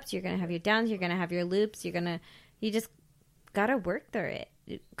have your ups. You're gonna have your downs. You're gonna have your loops. You just gotta work through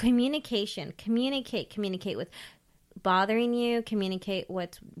it. Communication. Communicate with bothering you. Communicate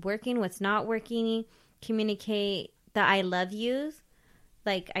what's working, what's not working. Communicate the I love yous.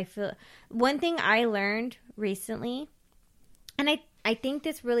 Like, I feel one thing I learned recently, and I think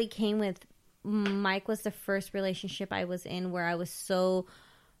this really came with Mike, was the first relationship I was in where I was so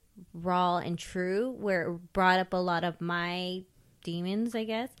raw and true, where it brought up a lot of my demons, I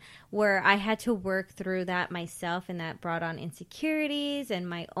guess, where I had to work through that myself, and that brought on insecurities and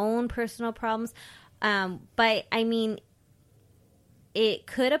my own personal problems. But I mean, it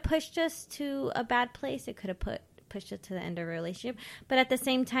could have pushed us to a bad place. It could have pushed us to the end of a relationship. But at the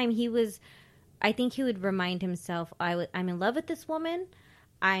same time, I think he would remind himself, I'm in love with this woman.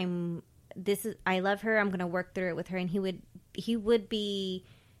 I love her. I'm going to work through it with her. And he would be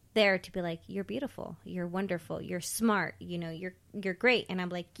there to be like, you're beautiful. You're wonderful. You're smart. You know, you're great. And I'm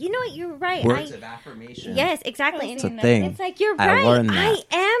like, you know what? You're right. Words of affirmation. Yes, exactly. It's a thing. It's like, you're I right. learned that.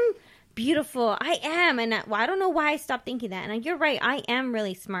 I am beautiful. I am. And I don't know why I stopped thinking that. And you're right. I am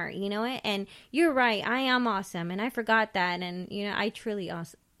really smart. You know it? And you're right. I am awesome. And I forgot that. And, you know, I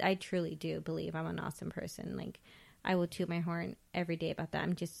truly do believe I'm an awesome person. Like, I will toot my horn every day about that.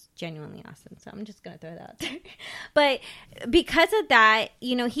 I'm just genuinely awesome. So I'm just going to throw that out there. But because of that,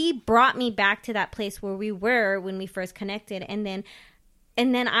 you know, he brought me back to that place where we were when we first connected. And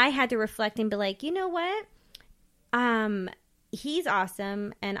then I had to reflect and be like, you know what? He's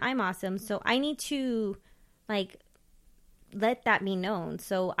awesome and I'm awesome. So I need to, like, let that be known.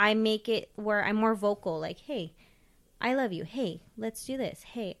 So I make it where I'm more vocal. Like, hey, I love you. Hey, let's do this.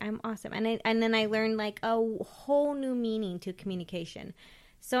 Hey, I'm awesome. And then I learned like a whole new meaning to communication.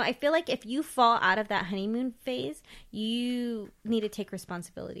 So I feel like if you fall out of that honeymoon phase, you need to take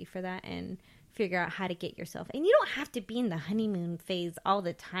responsibility for that and figure out how to get yourself. And you don't have to be in the honeymoon phase all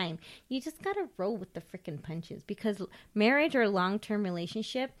the time. You just got to roll with the freaking punches, because marriage or long-term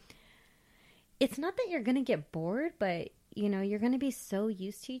relationship, it's not that you're going to get bored, but you know, you're going to be so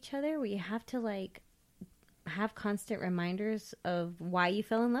used to each other where you have to like have constant reminders of why you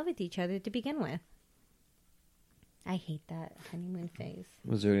fell in love with each other to begin with. I hate that honeymoon phase.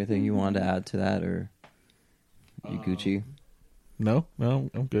 Was there anything you wanted to add to that, or you Gucci? No, I'm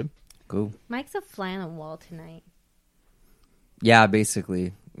good. Cool. Mike's a fly on the wall tonight. Yeah,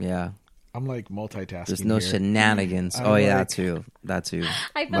 basically. Yeah. I'm like multitasking. There's no here. shenanigans. I'm Oh, yeah, like- that too. That too.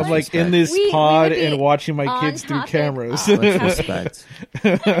 I feel I'm like in respect. this We pod would be and watching my on kids through topic. cameras. Oh. Much respect.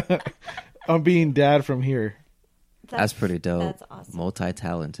 I'm being dad from here. That's pretty dope. That's awesome.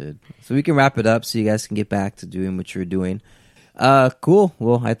 Multi-talented. So we can wrap it up so you guys can get back to doing what you're doing. Cool.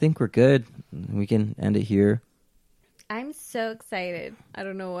 Well, I think we're good. We can end it here. I'm so excited. I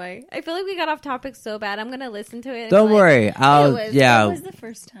don't know why. I feel like we got off topic so bad. I'm going to listen to it. and Don't be like, worry. It That That was the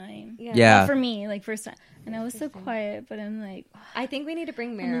first time. Yeah. Well, for me, like first time. And I was so quiet, but I'm like, I think we need to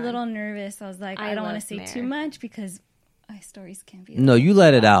bring Mary I'm a on. little nervous. I was like, I I don't want love to say Mare. too much because my stories can't be. No, you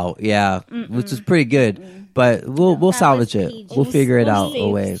let it out. Yeah. Which is pretty good. But we'll That salvage was it. PG. We'll figure it We'll out a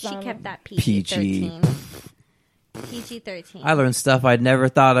save way. She some. kept that PG. PG-13. PG-13. I learned stuff I'd never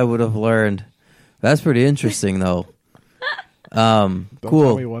thought I would have learned. That's pretty interesting, though. Don't Cool.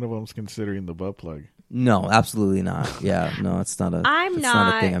 tell me one of them's considering the butt plug. No, absolutely not. Yeah, no, it's not a. I'm it's not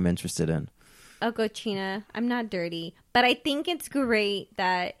a not- thing I'm interested in. A cochina. I'm not dirty. But I think it's great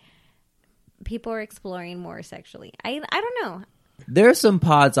that people are exploring more sexually. I don't know. There are some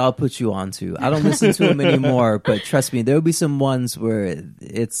pods I'll put you onto. I don't listen to them anymore, but trust me, there will be some ones where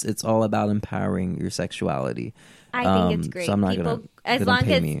it's all about empowering your sexuality. I think it's great. So I'm not People, gonna as they don't long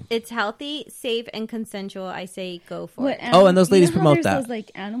pay as me. it's healthy, safe, and consensual, I say go for What it. animal, and those ladies you know how promote there's that. Those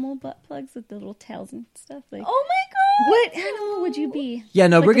like animal butt plugs with the little tails and stuff. Like, Oh my god! what animal would you be? Yeah,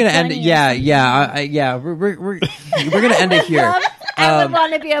 no, Like we're a gonna end it. bunny or Yeah, something? yeah, we're gonna end it here. I would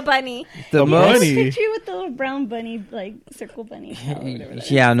want to be a bunny. The A most, bunny? Picture you with the little brown bunny, like circle bunny. tail or whatever that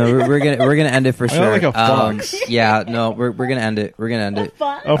is. yeah, no, we're gonna end it for I sure. like a fox. Yeah, no, we're gonna end it. We're gonna end it.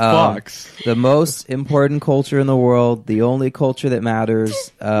 A fox. The most important culture in the world, the only culture that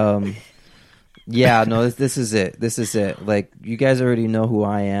matters. Yeah, no, this is it. This is it. Like, you guys already know who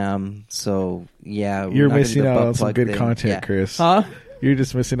I am, so yeah. we're You're not gonna do missing the out butt on some plug good thing. content, Yeah. Chris. Huh? You're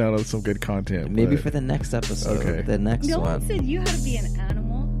just missing out on some good content. Maybe but- for the next episode. Okay. The next No one one. said you had to be an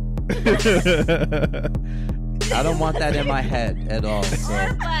animal. I don't want that in my head at all. So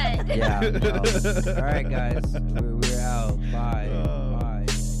What? yeah. No. All right, guys. We're out. Bye.